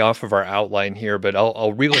 way off of our outline here, but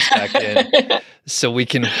I'll reel us back in so we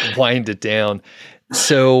can wind it down.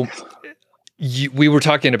 So we were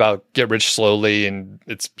talking about Get Rich Slowly, and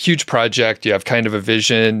it's a huge project. You have kind of a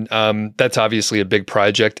vision. That's obviously a big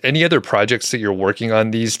project. Any other projects that you're working on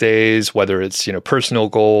these days, whether it's, personal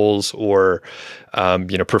goals or,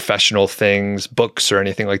 professional things, books or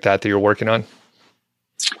anything like that you're working on?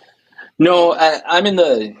 No, I'm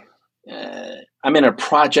in a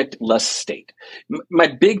project-less state. My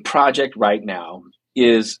big project right now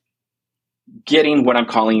is getting what I'm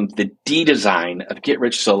calling the D design of Get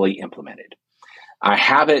Rich Slowly implemented. I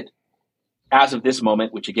have it as of this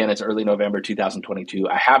moment, which again is early November 2022.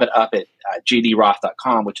 I have it up at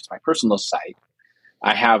jdroth.com, which is my personal site.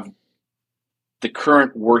 I have the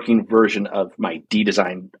current working version of my D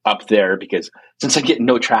design up there because since I get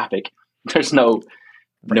no traffic, there's no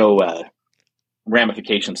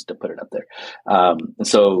ramifications to put it up there. And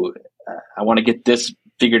so I want to get this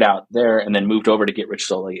figured out there and then moved over to Get Rich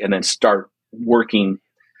Slowly and then start working.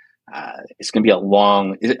 It's going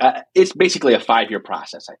to be it's basically a 5-year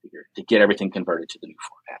process, I figure, to get everything converted to the new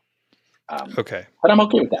format. Okay. But I'm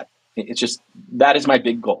okay with that. It's just, that is my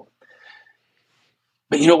big goal.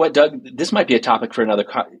 But you know what, Doug? This might be a topic for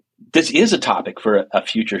this is a topic for a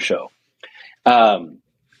future show. I'm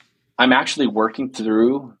actually working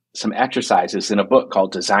through some exercises in a book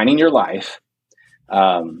called Designing Your Life.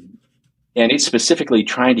 And it's specifically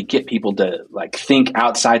trying to get people to like think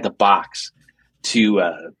outside the box to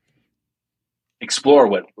explore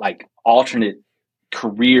what like alternate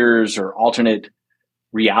careers or alternate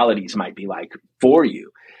realities might be like for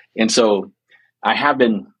you. And so I have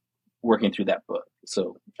been working through that book.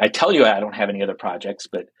 So I tell you, I don't have any other projects,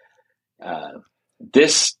 but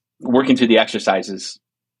this working through the exercises,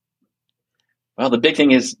 well, the big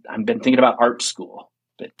thing is I've been thinking about art school,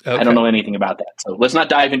 but I don't know anything about that. So let's not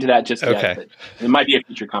dive into that just yet, but it might be a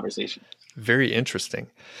future conversation. Very interesting.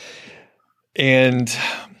 And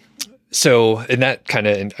so, and that kind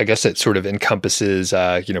of, I guess it sort of encompasses,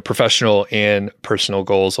 professional and personal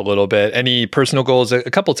goals a little bit. Any personal goals?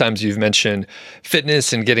 A couple of times you've mentioned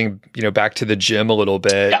fitness and getting, back to the gym a little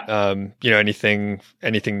bit. Yeah. Anything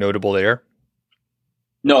notable there?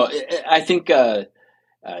 No, I think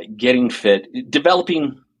getting fit,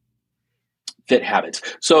 developing fit habits.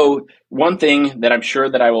 So one thing that I'm sure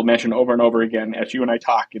that I will mention over and over again as you and I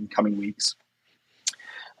talk in coming weeks,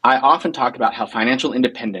 I often talk about how financial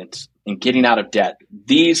independence and getting out of debt,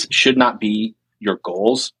 these should not be your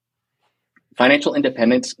goals. Financial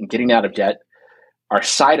independence and getting out of debt are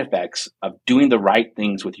side effects of doing the right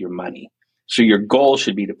things with your money. So your goal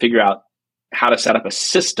should be to figure out how to set up a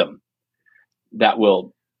system that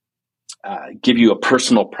will give you a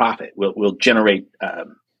personal profit, will generate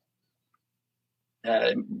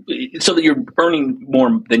so that you're earning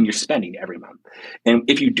more than you're spending every month. And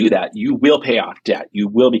if you do that, you will pay off debt. You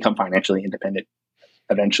will become financially independent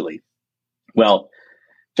eventually. Well,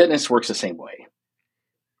 fitness works the same way.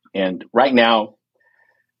 And right now,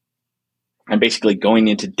 I'm basically going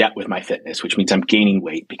into debt with my fitness, which means I'm gaining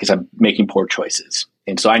weight because I'm making poor choices.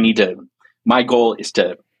 And so my goal is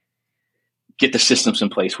to get the systems in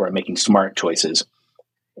place where I'm making smart choices.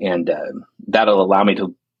 And that'll allow me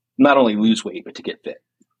to not only lose weight, but to get fit.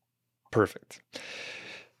 Perfect.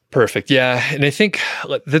 Yeah. And I think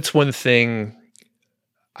that's one thing.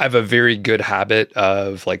 I have a very good habit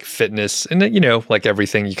of like fitness and, like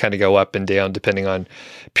everything, you kind of go up and down depending on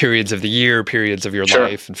periods of the year, periods of your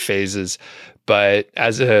life and phases. But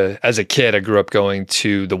as a kid, I grew up going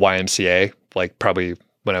to the YMCA, like probably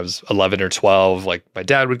when I was 11 or 12, like my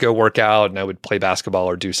dad would go work out and I would play basketball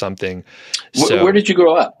or do something. So, where did you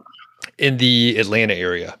grow up? In the Atlanta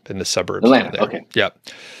area, in the suburbs. Atlanta, okay. Yep.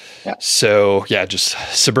 Yeah. So just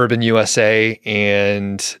suburban USA.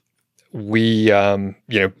 And we,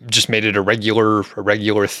 just made it a regular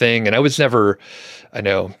thing. And I was never, I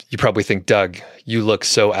know you probably think, Doug, you look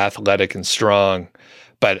so athletic and strong,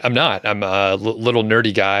 but I'm not. I'm a little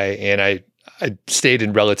nerdy guy, and I stayed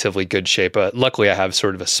in relatively good shape. Luckily, I have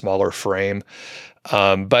sort of a smaller frame.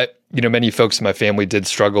 But many folks in my family did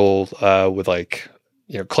struggle with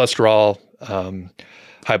cholesterol,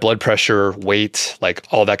 high blood pressure, weight, like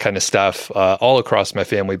all that kind of stuff, all across my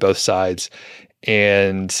family, both sides.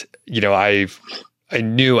 And, I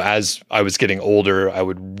knew as I was getting older, I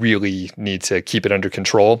would really need to keep it under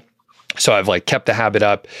control. So I've kept the habit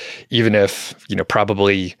up, even if,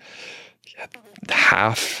 probably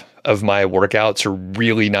half of my workouts are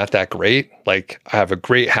really not that great. I have a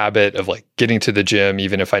great habit of getting to the gym,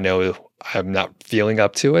 even if I know I'm not feeling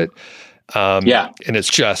up to it. And it's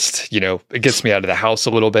just, it gets me out of the house a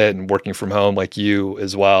little bit, and working from home like you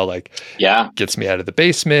as well, gets me out of the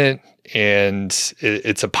basement, and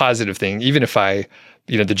it's a positive thing. Even if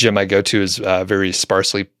the gym I go to is very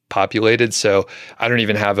sparsely populated. So I don't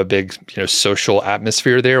even have a big, social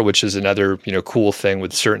atmosphere there, which is another, cool thing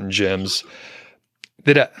with certain gyms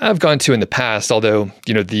that I've gone to in the past. Although,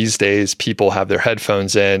 these days people have their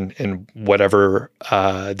headphones in and whatever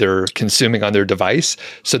they're consuming on their device.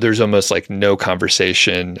 So there's almost no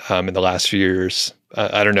conversation in the last few years.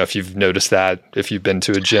 I don't know if you've noticed that, if you've been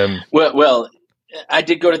to a gym. Well, I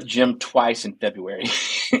did go to the gym twice in February.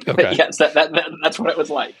 Okay. Yes, that's what it was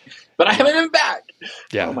like. But I haven't been back.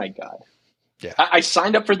 Yeah. Oh my God. Yeah. I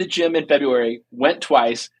signed up for the gym in February, went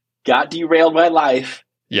twice, got derailed by life.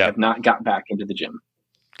 Yeah. Have not got back into the gym.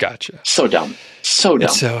 Gotcha. So dumb. So dumb.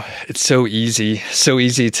 It's so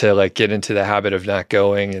easy to like get into the habit of not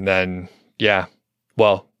going. And then, yeah,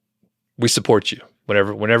 well, we support you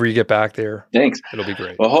whenever you get back there. Thanks. It'll be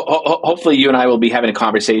great. Well, hopefully you and I will be having a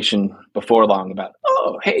conversation before long about,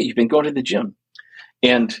 oh, hey, you've been going to the gym.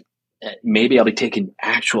 And maybe I'll be taking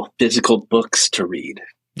actual physical books to read.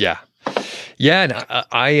 Yeah. Yeah.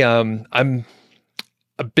 And I'm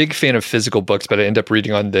a big fan of physical books, but I end up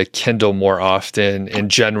reading on the Kindle more often. And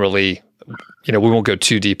generally, we won't go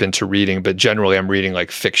too deep into reading, but generally I'm reading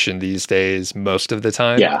like fiction these days most of the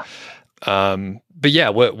time. Yeah. But yeah,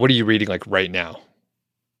 what are you reading like right now?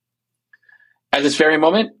 At this very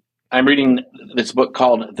moment, I'm reading this book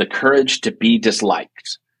called The Courage to Be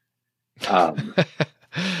Disliked.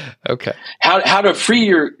 Okay. How to free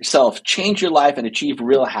yourself, change your life, and achieve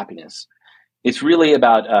real happiness. It's really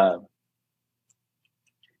about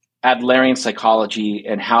Adlerian psychology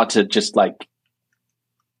and how to just like,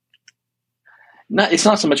 it's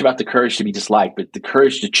not so much about the courage to be disliked, but the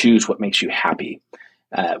courage to choose what makes you happy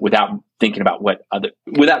without thinking about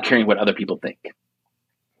without caring what other people think.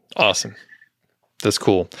 Awesome. That's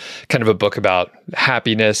cool. Kind of a book about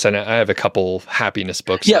happiness. And I have a couple happiness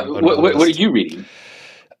books. Yeah. What are you reading?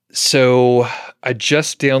 So I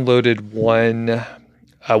just downloaded one,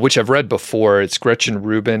 which I've read before. It's Gretchen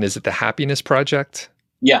Rubin. Is it The Happiness Project?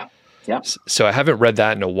 Yeah. Yeah. So I haven't read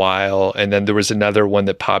that in a while. And then there was another one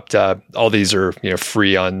that popped up. All these are,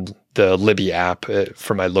 free on the Libby app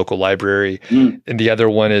for my local library. Mm. And the other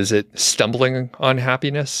one is Stumbling on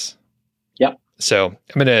Happiness. Yeah. So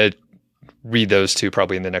I'm going to read those two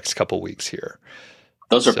probably in the next couple of weeks here.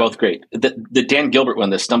 Those are both great. The Dan Gilbert one,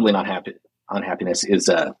 the Stumbling on Happiness is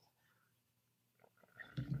a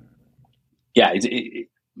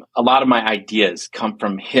lot of my ideas come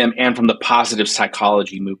from him and from the positive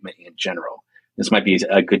psychology movement in general. This might be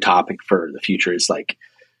a good topic for the future. Is like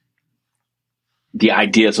the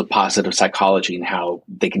ideas of positive psychology and how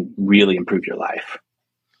they can really improve your life.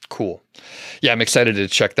 Cool. Yeah, I'm excited to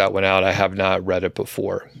check that one out. I have not read it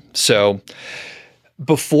before. So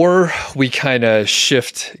before we kind of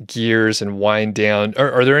shift gears and wind down,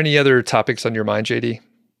 are there any other topics on your mind, JD?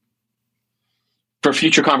 For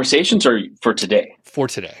future conversations or for today? For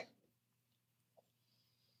today.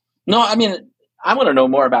 No, I mean, I want to know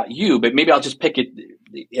more about you, but maybe I'll just pick it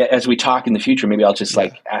as we talk in the future. Maybe I'll just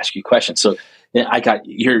ask you questions. So I got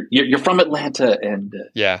you're from Atlanta, and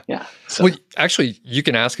yeah. So. Well, actually, you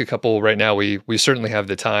can ask a couple right now. We certainly have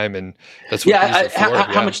the time, and that's what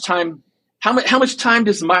how much time? How much time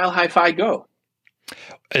does Mile High Fi go?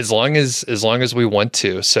 As long as we want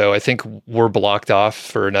to. So I think we're blocked off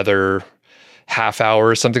for another half hour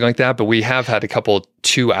or something like that. But we have had a couple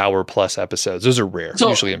 2-hour plus episodes. Those are rare,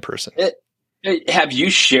 usually in person. Have you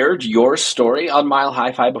shared your story on Mile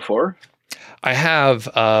High Fi before? I have.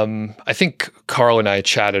 I think Carl and I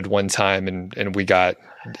chatted one time and we got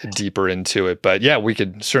deeper into it. But yeah, we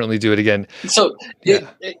could certainly do it again. So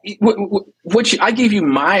I gave you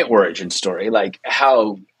my origin story, like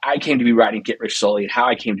how I came to be writing Get Rich Slowly and how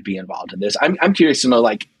I came to be involved in this. I'm curious to know,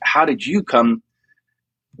 like, how did you come?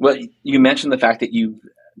 Well, you mentioned the fact that you've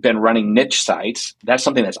been running niche sites. That's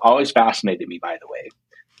something that's always fascinated me, by the way.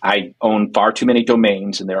 I own far too many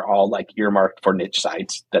domains, and they're all like earmarked for niche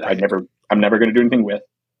sites that I'm never going to do anything with.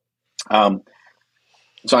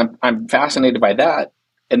 So I'm fascinated by that.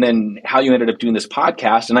 And then how you ended up doing this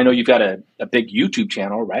podcast. And I know you've got a big YouTube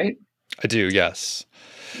channel, right? I do, yes.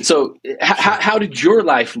 So how did your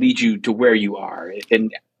life lead you to where you are?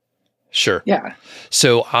 And sure. Yeah.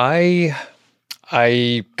 So I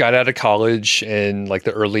got out of college in like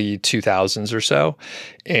the early 2000s or so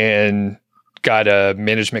and got a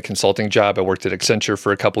management consulting job. I worked at Accenture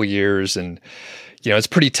for a couple years, and it's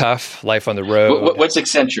pretty tough life on the road. What's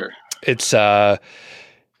Accenture?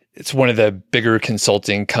 It's one of the bigger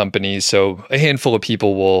consulting companies, so a handful of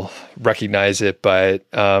people will recognize it. But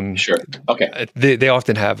sure, okay. They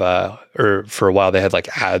often have or for a while they had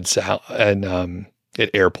like ads out and at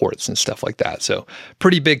airports and stuff like that. So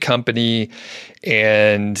pretty big company,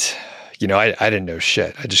 and I didn't know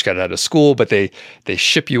shit. I just got out of school, but they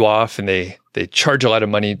ship you off and they charge a lot of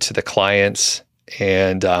money to the clients,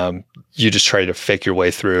 and you just try to fake your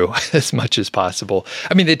way through as much as possible.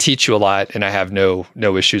 I mean, they teach you a lot, and I have no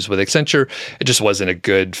issues with Accenture. It just wasn't a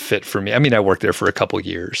good fit for me. I mean, I worked there for a couple of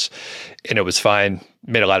years, and it was fine.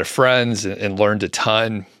 Made a lot of friends and learned a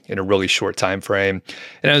ton in a really short time frame.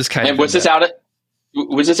 And I was kind of. Was this out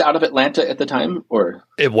of Atlanta at the time, or?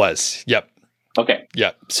 It was. Yep. Okay.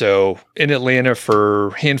 Yep. So in Atlanta for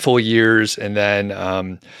a handful of years, and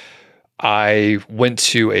then I went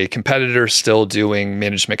to a competitor still doing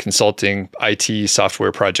management consulting, IT,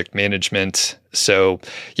 software project management. So,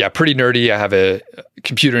 yeah, pretty nerdy. I have a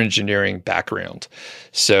computer engineering background.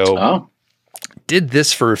 So, did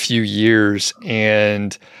this for a few years,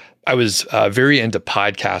 and I was very into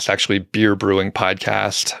podcasts, actually beer brewing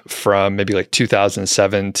podcast from maybe like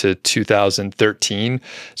 2007 to 2013.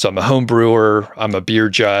 So I'm a home brewer, I'm a beer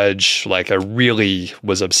judge. Like I really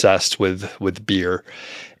was obsessed with beer.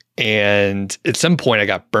 And at some point I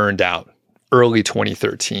got burned out early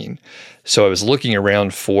 2013. So I was looking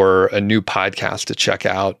around for a new podcast to check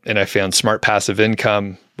out, and I found Smart Passive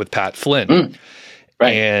Income with Pat Flynn.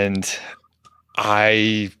 Right. And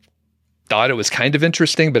I thought it was kind of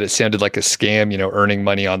interesting, but it sounded like a scam, earning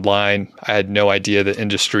money online. I had no idea the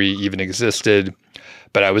industry even existed,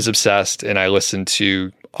 but I was obsessed, and I listened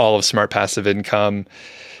to all of Smart Passive Income,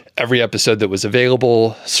 every episode that was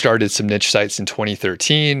available, started some niche sites in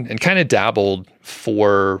 2013, and kind of dabbled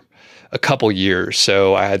for a couple years.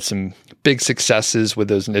 So I had some big successes with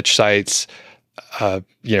those niche sites.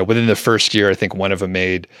 Within the first year, I think one of them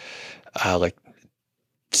made like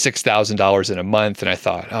 $6,000 in a month. And I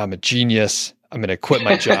thought, oh, I'm a genius. I'm going to quit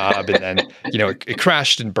my job. And then, it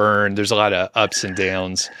crashed and burned. There's a lot of ups and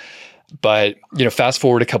downs. But, fast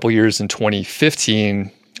forward a couple years in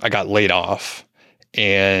 2015, I got laid off.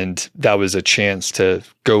 And that was a chance to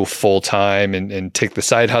go full time and take the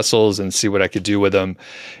side hustles and see what I could do with them.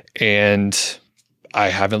 And I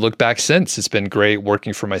haven't looked back since. It's been great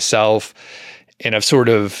working for myself. And I've sort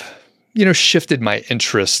of, shifted my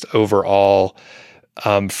interest overall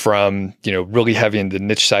from, really heavy into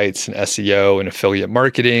niche sites and SEO and affiliate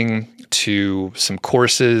marketing to some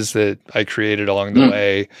courses that I created along the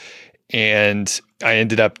way. And I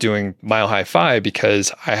ended up doing Mile High FI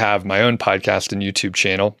because I have my own podcast and YouTube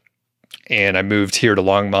channel. And I moved here to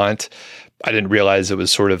Longmont. I didn't realize it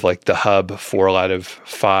was sort of like the hub for a lot of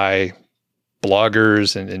FI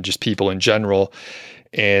bloggers and just people in general,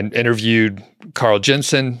 and interviewed Carl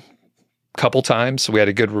Jensen a couple times. So we had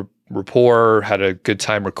a good rapport, had a good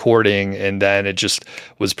time recording, and then it just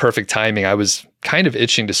was perfect timing. I was kind of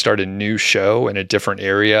itching to start a new show in a different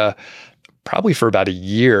area, probably for about a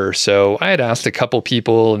year. So I had asked a couple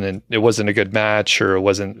people, and then it wasn't a good match or it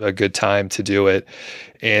wasn't a good time to do it.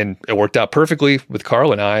 And it worked out perfectly with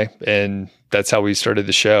Carl and I, and that's how we started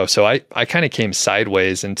the show. So I kind of came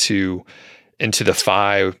sideways into the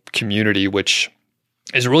FI community, which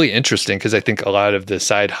is really interesting because I think a lot of the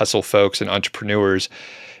side hustle folks and entrepreneurs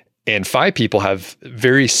and FI people have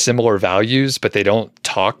very similar values, but they don't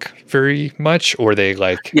talk very much, or they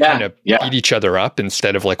kind of eat each other up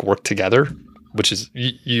instead of work together, which is,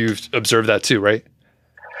 you've observed that too, right?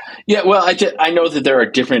 Yeah. Well, I know that there are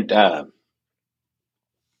different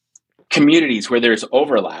communities where there's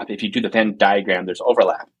overlap. If you do the Venn diagram, there's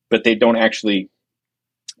overlap, but they don't actually,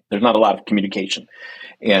 there's not a lot of communication.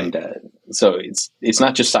 And so it's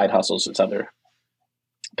not just side hustles, it's other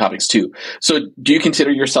topics too. So do you consider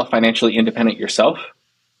yourself financially independent yourself?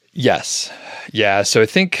 Yes. Yeah. So I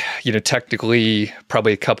think, technically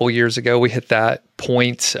probably a couple years ago, we hit that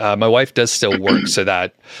point. My wife does still work, so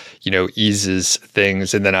that, eases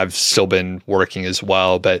things. And then I've still been working as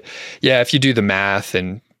well. But yeah, if you do the math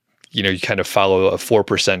and, you kind of follow a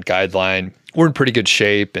 4% guideline, we're in pretty good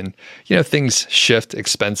shape. And, things shift,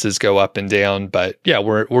 expenses go up and down, but yeah,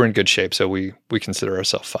 we're in good shape. So we consider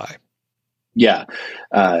ourselves FI. Yeah.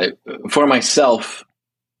 For myself,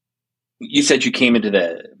 you said you came into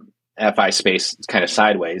the FI space kind of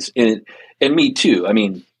sideways, and me too. I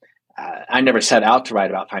mean, I never set out to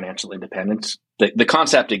write about financial independence. The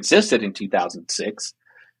concept existed in 2006.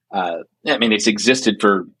 It's existed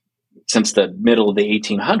since the middle of the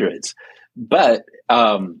 1800s, but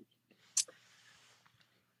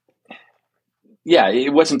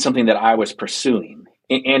it wasn't something that I was pursuing.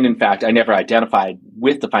 And in fact, I never identified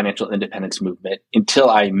with the financial independence movement until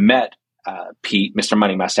I met Pete, Mr.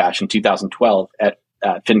 Money Mustache, in 2012 at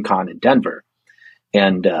FinCon in Denver.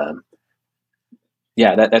 And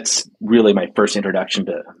that's really my first introduction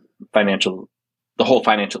to the whole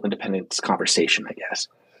financial independence conversation, I guess.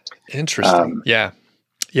 Interesting. Yeah.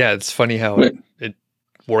 It's funny how it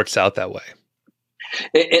works out that way.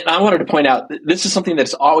 And I wanted to point out, this is something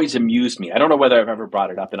that's always amused me. I don't know whether I've ever brought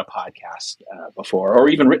it up in a podcast before or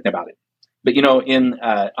even written about it. But, in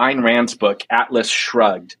Ayn Rand's book, Atlas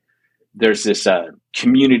Shrugged, there's this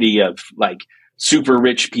community of super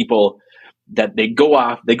rich people that they go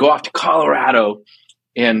off to Colorado,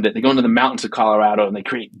 and they go into the mountains of Colorado and they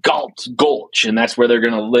create Galt's Gulch, and that's where they're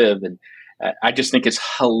going to live. And I just think it's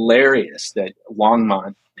hilarious that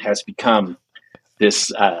Longmont has become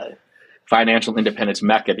this financial independence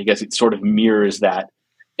mecca, because it sort of mirrors that.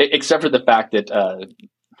 except for the fact that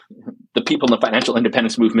the people in the financial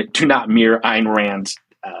independence movement do not mirror Ayn Rand's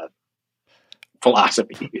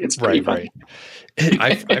philosophy. It's pretty funny.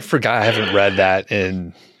 Right. I forgot I haven't read that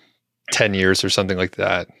in 10 years or something like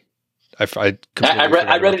that. I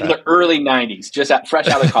read it in the early 90s, just fresh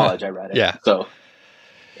out of college. I read it. Yeah. So,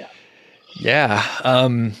 yeah.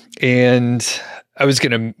 And I was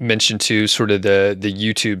going to mention too, sort of the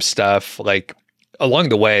YouTube stuff, like along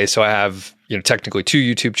the way. So I have, technically 2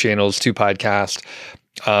 YouTube channels, 2 podcasts,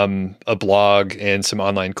 a blog, and some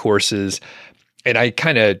online courses. And I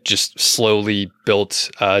kind of just slowly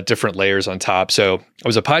built different layers on top. So I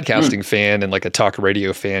was a podcasting fan and like a talk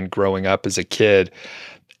radio fan growing up as a kid.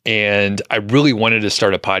 And I really wanted to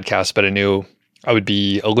start a podcast, but I knew I would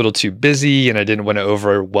be a little too busy and I didn't want to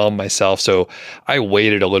overwhelm myself. So I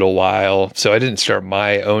waited a little while. So I didn't start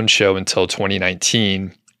my own show until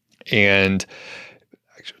 2019. And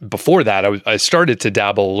before that, I started to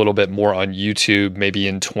dabble a little bit more on YouTube, maybe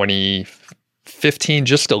in 2015,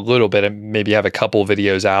 just a little bit, and maybe have a couple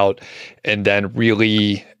videos out. And then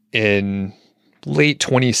really in late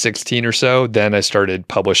 2016 or so, then I started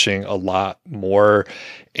publishing a lot more.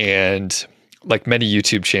 And like many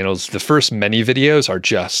YouTube channels, the first many videos are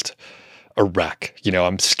just a wreck.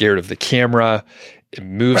 I'm scared of the camera. It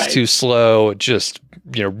moves too slow. Just,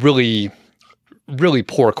 really, really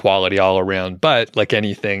poor quality all around. But like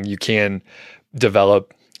anything, you can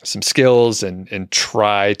develop some skills and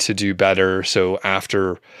try to do better. So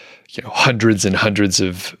after, hundreds and hundreds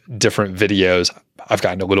of different videos, I've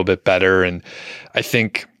gotten a little bit better. And I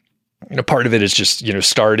think, part of it is just,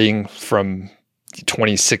 starting from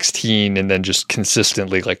 2016 and then just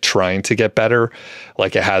consistently like trying to get better.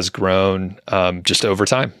 Like it has grown just over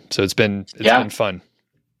time. So it's been fun.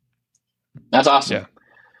 That's awesome. Yeah.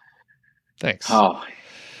 Thanks. Oh,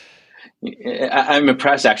 I'm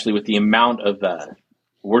impressed actually with the amount of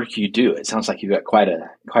work you do. It sounds like you've got quite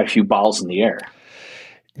a few balls in the air.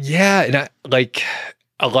 Yeah. And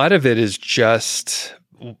a lot of it is just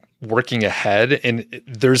working ahead, and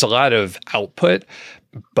there's a lot of output,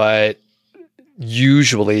 but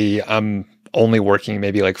usually I'm only working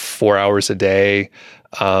maybe like 4 hours a day,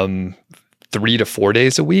 3 to 4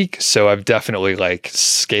 days a week. So I've definitely like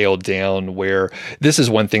scaled down, where this is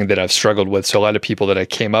one thing that I've struggled with. So a lot of people that I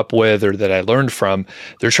came up with or that I learned from,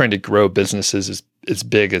 they're trying to grow businesses as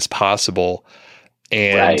big as possible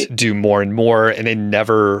and do more and more. And they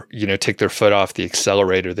never, take their foot off the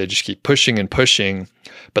accelerator. They just keep pushing and pushing.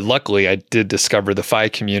 But luckily I did discover the FI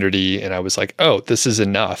community, and I was like, oh, this is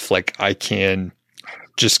enough. Like I can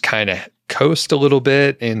just kind of coast a little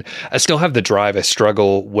bit, and I still have the drive. I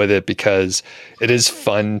struggle with it because it is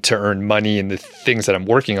fun to earn money, and the things that I'm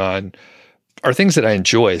working on are things that I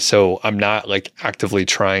enjoy. So I'm not like actively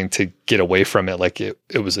trying to get away from it like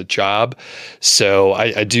it was a job. So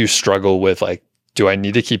I do struggle with like, do I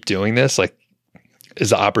need to keep doing this? Like,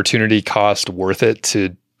 is the opportunity cost worth it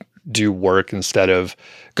to do work instead of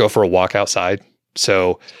go for a walk outside?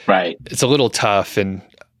 So it's a little tough, and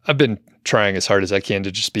I've been trying as hard as I can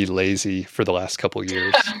to just be lazy for the last couple of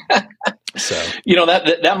years. So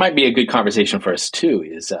that might be a good conversation for us too,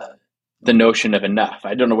 is the notion of enough.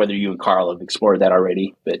 I don't know whether you and Carl have explored that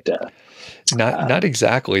already, but not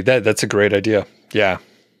exactly. That's a great idea. Yeah.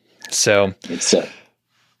 So it's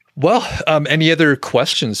any other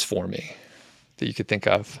questions for me that you could think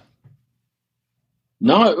of?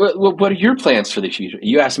 No. What are your plans for the future?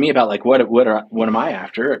 You asked me about like what am I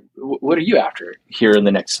after? What are you after here in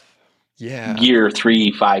the next year,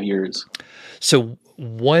 3-5 years? So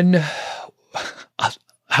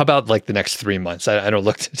how about like the next 3 months? I don't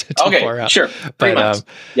look too far out. Sure. 3 months.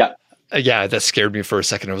 Yeah, that scared me for a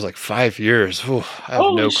second. I was like, 5 years. Ooh, I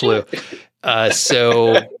have no clue.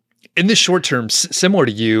 So in the short term, similar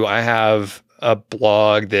to you, I have a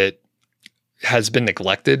blog that has been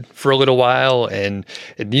neglected for a little while, and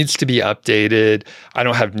it needs to be updated. I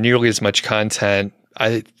don't have nearly as much content.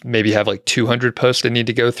 I maybe have like 200 posts I need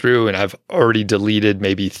to go through, and I've already deleted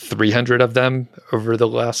maybe 300 of them over the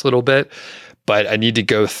last little bit, but I need to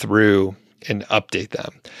go through and update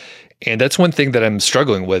them. And that's one thing that I'm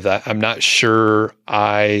struggling with. I'm not sure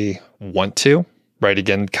I want to, right?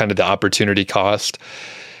 Again, kind of the opportunity cost.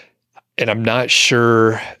 And I'm not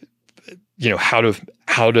sure, how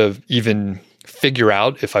to even figure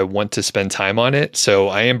out if I want to spend time on it. So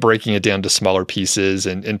I am breaking it down to smaller pieces.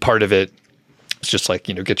 And part of it is just like,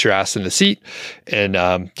 get your ass in the seat and,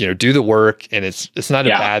 do the work. And it's not a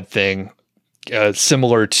bad thing.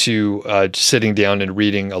 Similar to sitting down and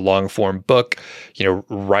reading a long form book,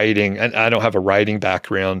 writing. And I don't have a writing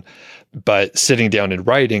background, but sitting down and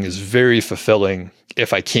writing is very fulfilling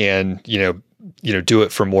if I can, do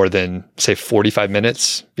it for more than say 45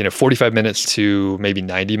 minutes, 45 minutes to maybe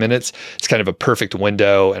 90 minutes. It's kind of a perfect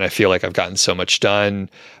window. And I feel like I've gotten so much done.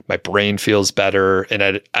 My brain feels better.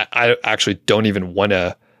 And I actually don't even want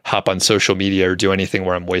to hop on social media or do anything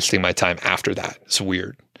where I'm wasting my time after that. It's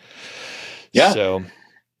weird. Yeah.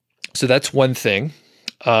 So that's one thing.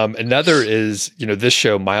 Another is, this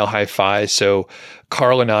show, Mile High Fi. So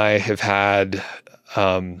Carl and I have had,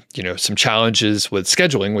 some challenges with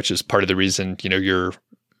scheduling, which is part of the reason, you're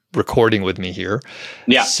recording with me here.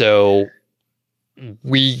 Yeah. So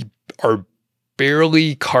we are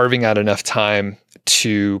barely carving out enough time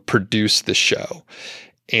to produce the show.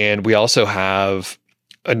 And we also have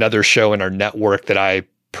another show in our network that I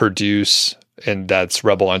produce, and that's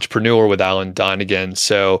Rebel Entrepreneur with Alan Donegan.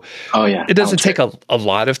 So it doesn't take a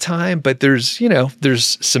lot of time, but there's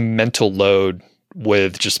some mental load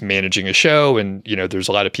with just managing a show. And, there's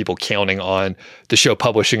a lot of people counting on the show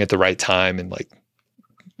publishing at the right time and like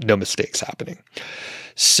no mistakes happening.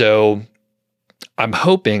 So I'm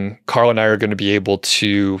hoping Carl and I are going to be able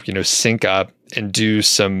to, sync up and do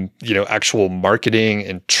some, actual marketing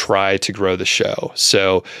and try to grow the show.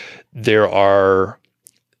 So there are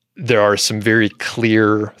some very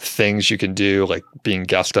clear things you can do, like being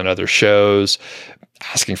guest on other shows,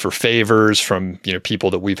 asking for favors from, people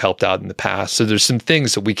that we've helped out in the past. So there's some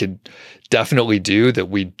things that we could definitely do that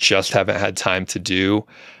we just haven't had time to do,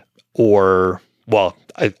 or, well,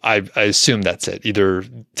 I assume that's it. Either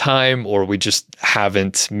time or we just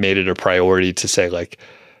haven't made it a priority to say like,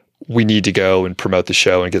 we need to go and promote the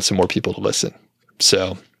show and get some more people to listen.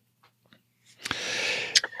 So,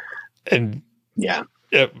 and yeah.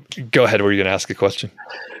 Go ahead. Were you going to ask a question?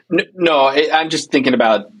 No, I'm just thinking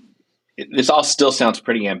about this. All still sounds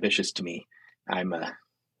pretty ambitious to me. I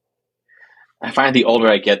find the older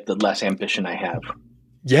I get, the less ambition I have.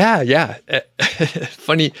 Yeah.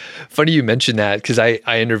 Funny you mentioned that, because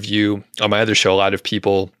I interview on my other show a lot of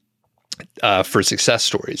people for success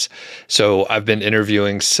stories. So I've been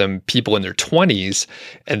interviewing some people in their 20s,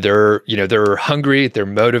 and they're hungry, they're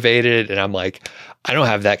motivated, and I'm like, I don't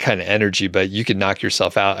have that kind of energy, but you can knock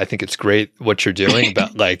yourself out. I think it's great what you're doing,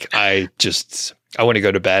 but like I want to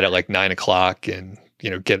go to bed at like 9 o'clock and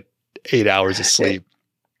get 8 hours of sleep.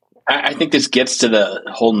 I think this gets to the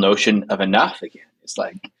whole notion of enough again. It's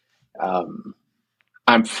like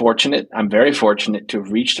I'm very fortunate to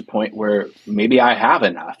have reached a point where maybe I have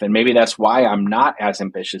enough, and maybe that's why I'm not as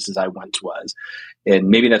ambitious as I once was, and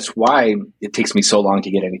maybe that's why it takes me so long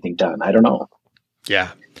to get anything done. I don't know.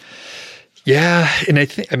 Yeah. And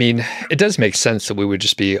it does make sense that we would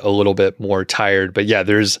just be a little bit more tired, but yeah,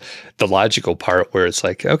 there's the logical part where it's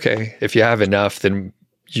like, okay, if you have enough, then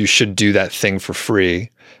you should do that thing for free.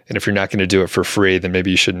 And if you're not going to do it for free, then maybe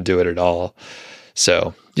you shouldn't do it at all.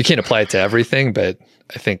 So you can't apply it to everything, but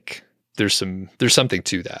I think there's something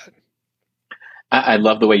to that. I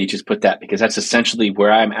love the way you just put that, because that's essentially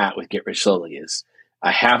where I'm at with Get Rich Slowly. Is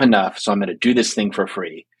I have enough, so I'm going to do this thing for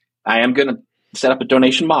free. I am going to set up a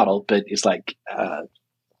donation model, but it's like,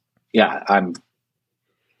 I'm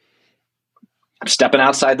stepping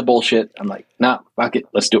outside the bullshit. I'm like, nah, fuck it.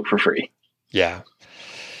 Let's do it for free. Yeah.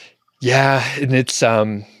 And it's,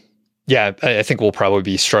 I think we'll probably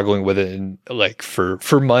be struggling with it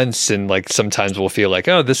for months. And like, sometimes we'll feel like,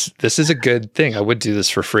 oh, this is a good thing. I would do this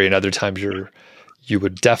for free. And other times you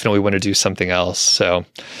would definitely want to do something else. So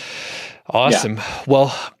awesome. Yeah.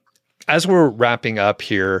 Well, as we're wrapping up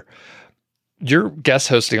here, you're guest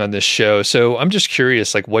hosting on this show. So I'm just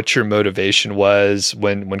curious, like what your motivation was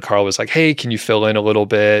when Carl was like, hey, can you fill in a little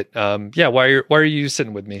bit? Why are you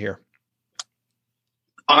sitting with me here?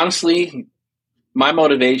 Honestly, my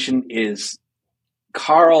motivation is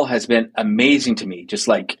Carl has been amazing to me. Just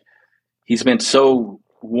like he's been so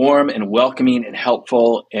warm and welcoming and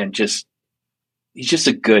helpful, and he's just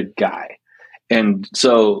a good guy. And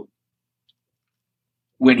so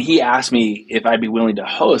when he asked me if I'd be willing to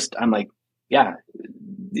host, I'm like, yeah,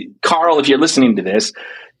 Carl, if you're listening to this,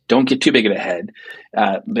 don't get too big of a head.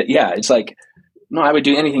 But yeah, it's like, no, I would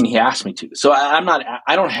do anything he asked me to. So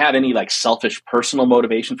I don't have any like selfish personal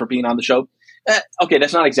motivation for being on the show. Okay,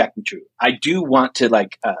 that's not exactly true. I do want to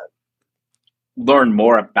learn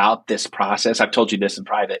more about this process. I've told you this in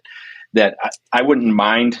private, that I wouldn't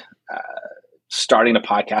mind starting a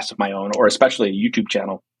podcast of my own, or especially a YouTube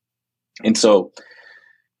channel. And so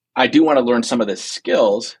I do want to learn some of the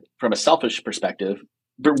skills from a selfish perspective,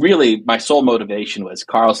 but really my sole motivation was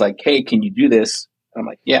Carl's like, hey, can you do this? I'm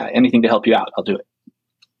like, yeah, anything to help you out, I'll do it.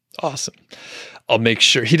 Awesome. I'll make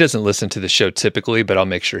sure he doesn't listen to the show typically, but I'll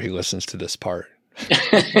make sure he listens to this part.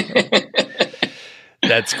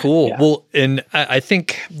 That's cool. Yeah. Well, and I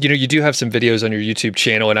think, you do have some videos on your YouTube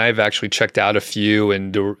channel, and I've actually checked out a few,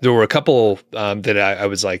 and there were a couple that I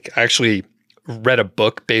was like, I actually read a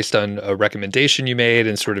book based on a recommendation you made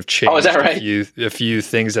and sort of changed is that right? a few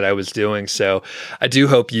things that I was doing. So I do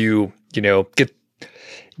hope you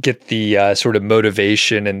get the sort of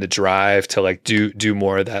motivation and the drive to like do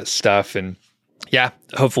more of that stuff. And yeah,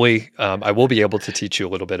 hopefully I will be able to teach you a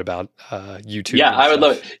little bit about YouTube. Yeah, I would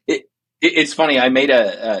love it. It's funny. I made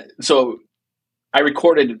so I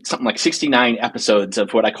recorded something like 69 episodes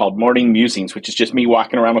of what I called Morning Musings, which is just me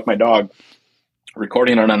walking around with my dog,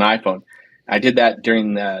 recording on an iPhone. I did that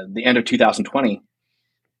during the end of 2020,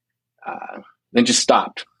 then just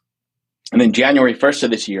stopped. And then January 1st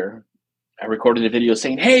of this year, I recorded a video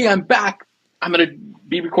saying, hey, I'm back. I'm going to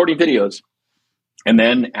be recording videos. And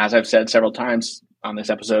then, as I've said several times on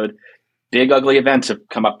this episode, big ugly events have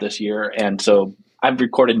come up this year. And so I've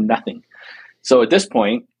recorded nothing. So at this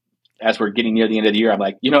point, as we're getting near the end of the year, I'm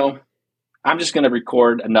like, I'm just going to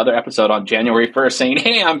record another episode on January 1st saying,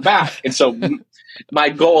 hey, I'm back. And so my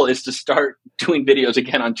goal is to start doing videos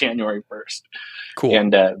again on January 1st. Cool.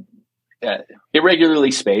 And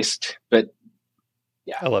irregularly spaced, but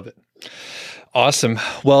yeah. I love it. Awesome.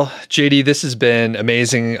 Well, JD, this has been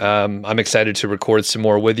amazing. I'm excited to record some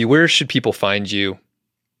more with you. Where should people find you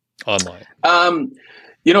online?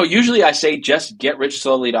 Usually I say just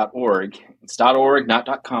getrichslowly.org. It's .org,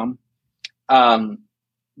 not .com.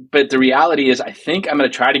 But the reality is I think I'm going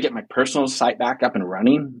to try to get my personal site back up and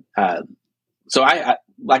running. So I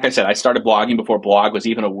like I said, I started blogging before blog was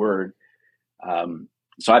even a word.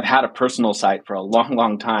 So I've had a personal site for a long,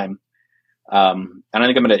 long time. And I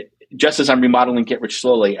think I'm going to, just as I'm remodeling Get Rich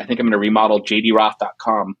Slowly, I think I'm going to remodel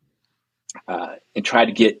jdroth.com and try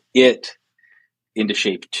to get it into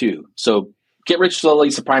shape too. So Get Rich Slowly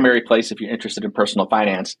is the primary place if you're interested in personal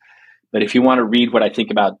finance. But if you want to read what I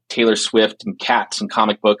think about Taylor Swift and cats and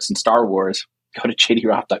comic books and Star Wars, go to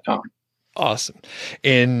jdroth.com. Awesome.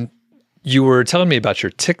 And you were telling me about your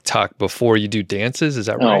TikTok before you do dances. Is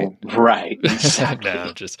that right? Oh, right. Exactly. No,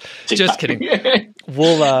 I'm just kidding.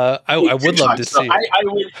 We'll, I would love to see.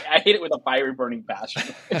 I hate it with a fiery burning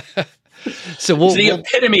passion. So it's the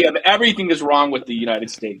epitome of everything that's wrong with the United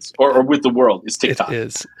States or with the world is TikTok. It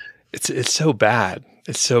is. It's so bad.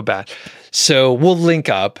 It's so bad. So we'll link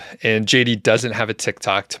up, and JD doesn't have a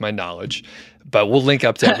TikTok to my knowledge, but we'll link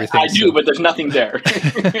up to everything. I do, but there's nothing there.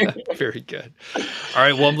 Very good. All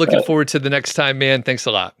right. Well, I'm looking forward to the next time, man. Thanks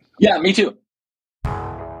a lot. Yeah, me too.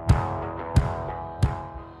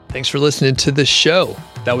 Thanks for listening to the show.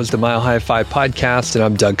 That was the Mile High 5 podcast, and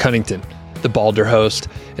I'm Doug Cunnington, the Balder host,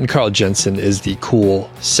 and Carl Jensen is the cool,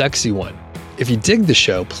 sexy one. If you dig the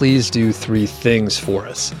show, please do 3 things for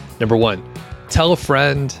us. Number 1, tell a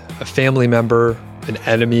friend, a family member, an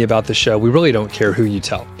enemy about the show. We really don't care who you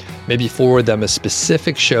tell. Maybe forward them a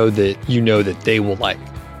specific show that you know that they will like.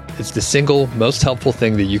 It's the single most helpful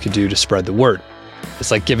thing that you can do to spread the word.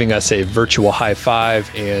 It's like giving us a virtual high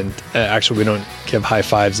five, and actually we don't give high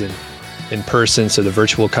fives in person, so the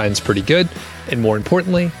virtual kind's pretty good. And more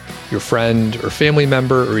importantly, your friend or family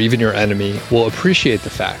member or even your enemy will appreciate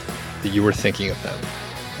the fact that you were thinking of them.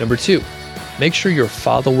 Number 2, make sure you're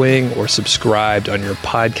following or subscribed on your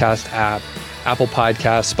podcast app, Apple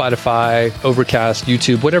Podcasts, Spotify, Overcast,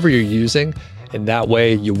 YouTube, whatever you're using, and that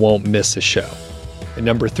way you won't miss a show. And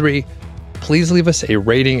number 3, please leave us a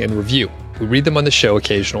rating and review. We read them on the show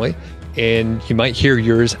occasionally, and you might hear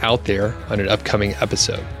yours out there on an upcoming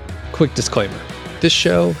episode. Quick disclaimer, this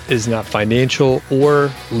show is not financial or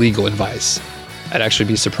legal advice. I'd actually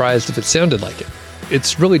be surprised if it sounded like it.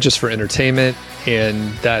 It's really just for entertainment,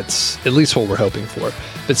 and that's at least what we're hoping for.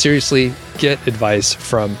 But seriously, get advice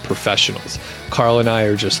from professionals. Carl and I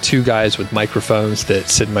are just 2 guys with microphones that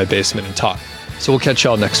sit in my basement and talk. So we'll catch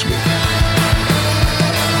y'all next week.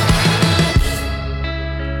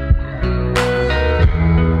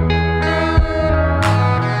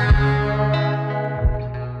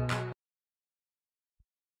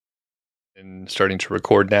 And starting to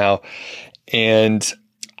record now. And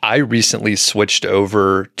I recently switched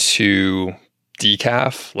over to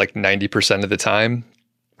decaf like 90% of the time.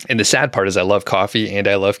 And the sad part is I love coffee and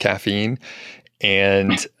I love caffeine.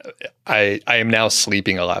 And I am now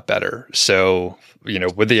sleeping a lot better. So,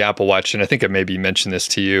 with the Apple Watch, and I think I maybe mentioned this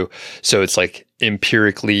to you. So it's like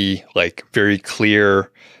empirically, like very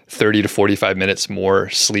clear 30 to 45 minutes more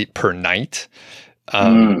sleep per night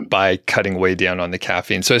by cutting way down on the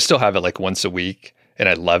caffeine. So I still have it like once a week and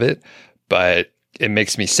I love it, but it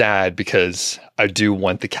makes me sad because I do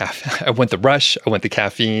want the caffeine. I want the rush. I want the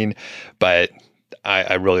caffeine, but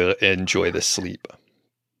I really enjoy the sleep.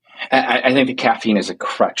 I think the caffeine is a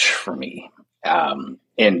crutch for me. And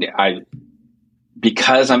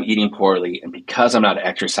because I'm eating poorly and because I'm not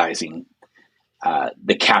exercising,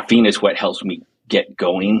 the caffeine is what helps me get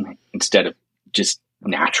going instead of just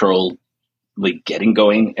naturally getting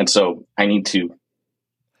going. And so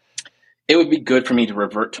it would be good for me to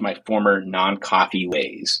revert to my former non-coffee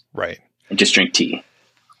ways. Right. And just drink tea.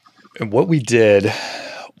 And what we did,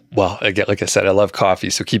 well, again, like I said, I love coffee,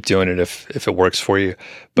 so keep doing it if it works for you.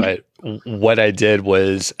 But what I did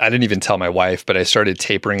was, I didn't even tell my wife, but I started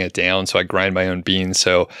tapering it down. So I grind my own beans.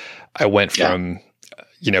 So I went from,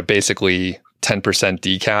 basically 10%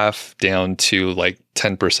 decaf down to like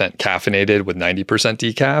 10% caffeinated with 90%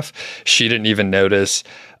 decaf. She didn't even notice.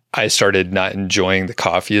 I started not enjoying the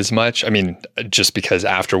coffee as much. I mean, just because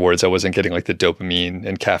afterwards I wasn't getting like the dopamine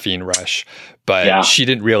and caffeine rush, but she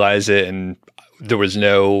didn't realize it. And there was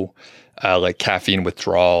no like caffeine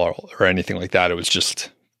withdrawal or anything like that. It was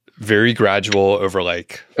just very gradual over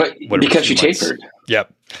like, because you tapered.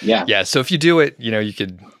 Yep. Yeah. Yeah. So if you do it, you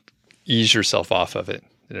could ease yourself off of it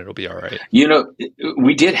and it'll be all right.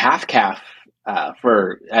 We did half calf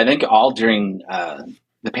for, I think all during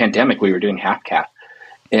the pandemic, we were doing half calf.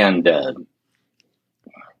 And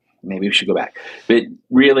maybe we should go back. But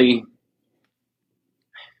really,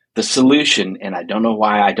 the solution, and I don't know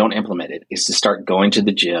why I don't implement it, is to start going to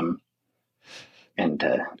the gym and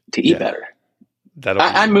to eat better.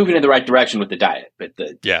 I'm moving in the right direction with the diet, but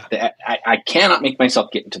I cannot make myself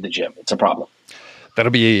get into the gym. It's a problem.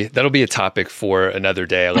 That'll be a topic for another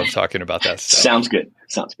day. I love talking about that stuff. Sounds good.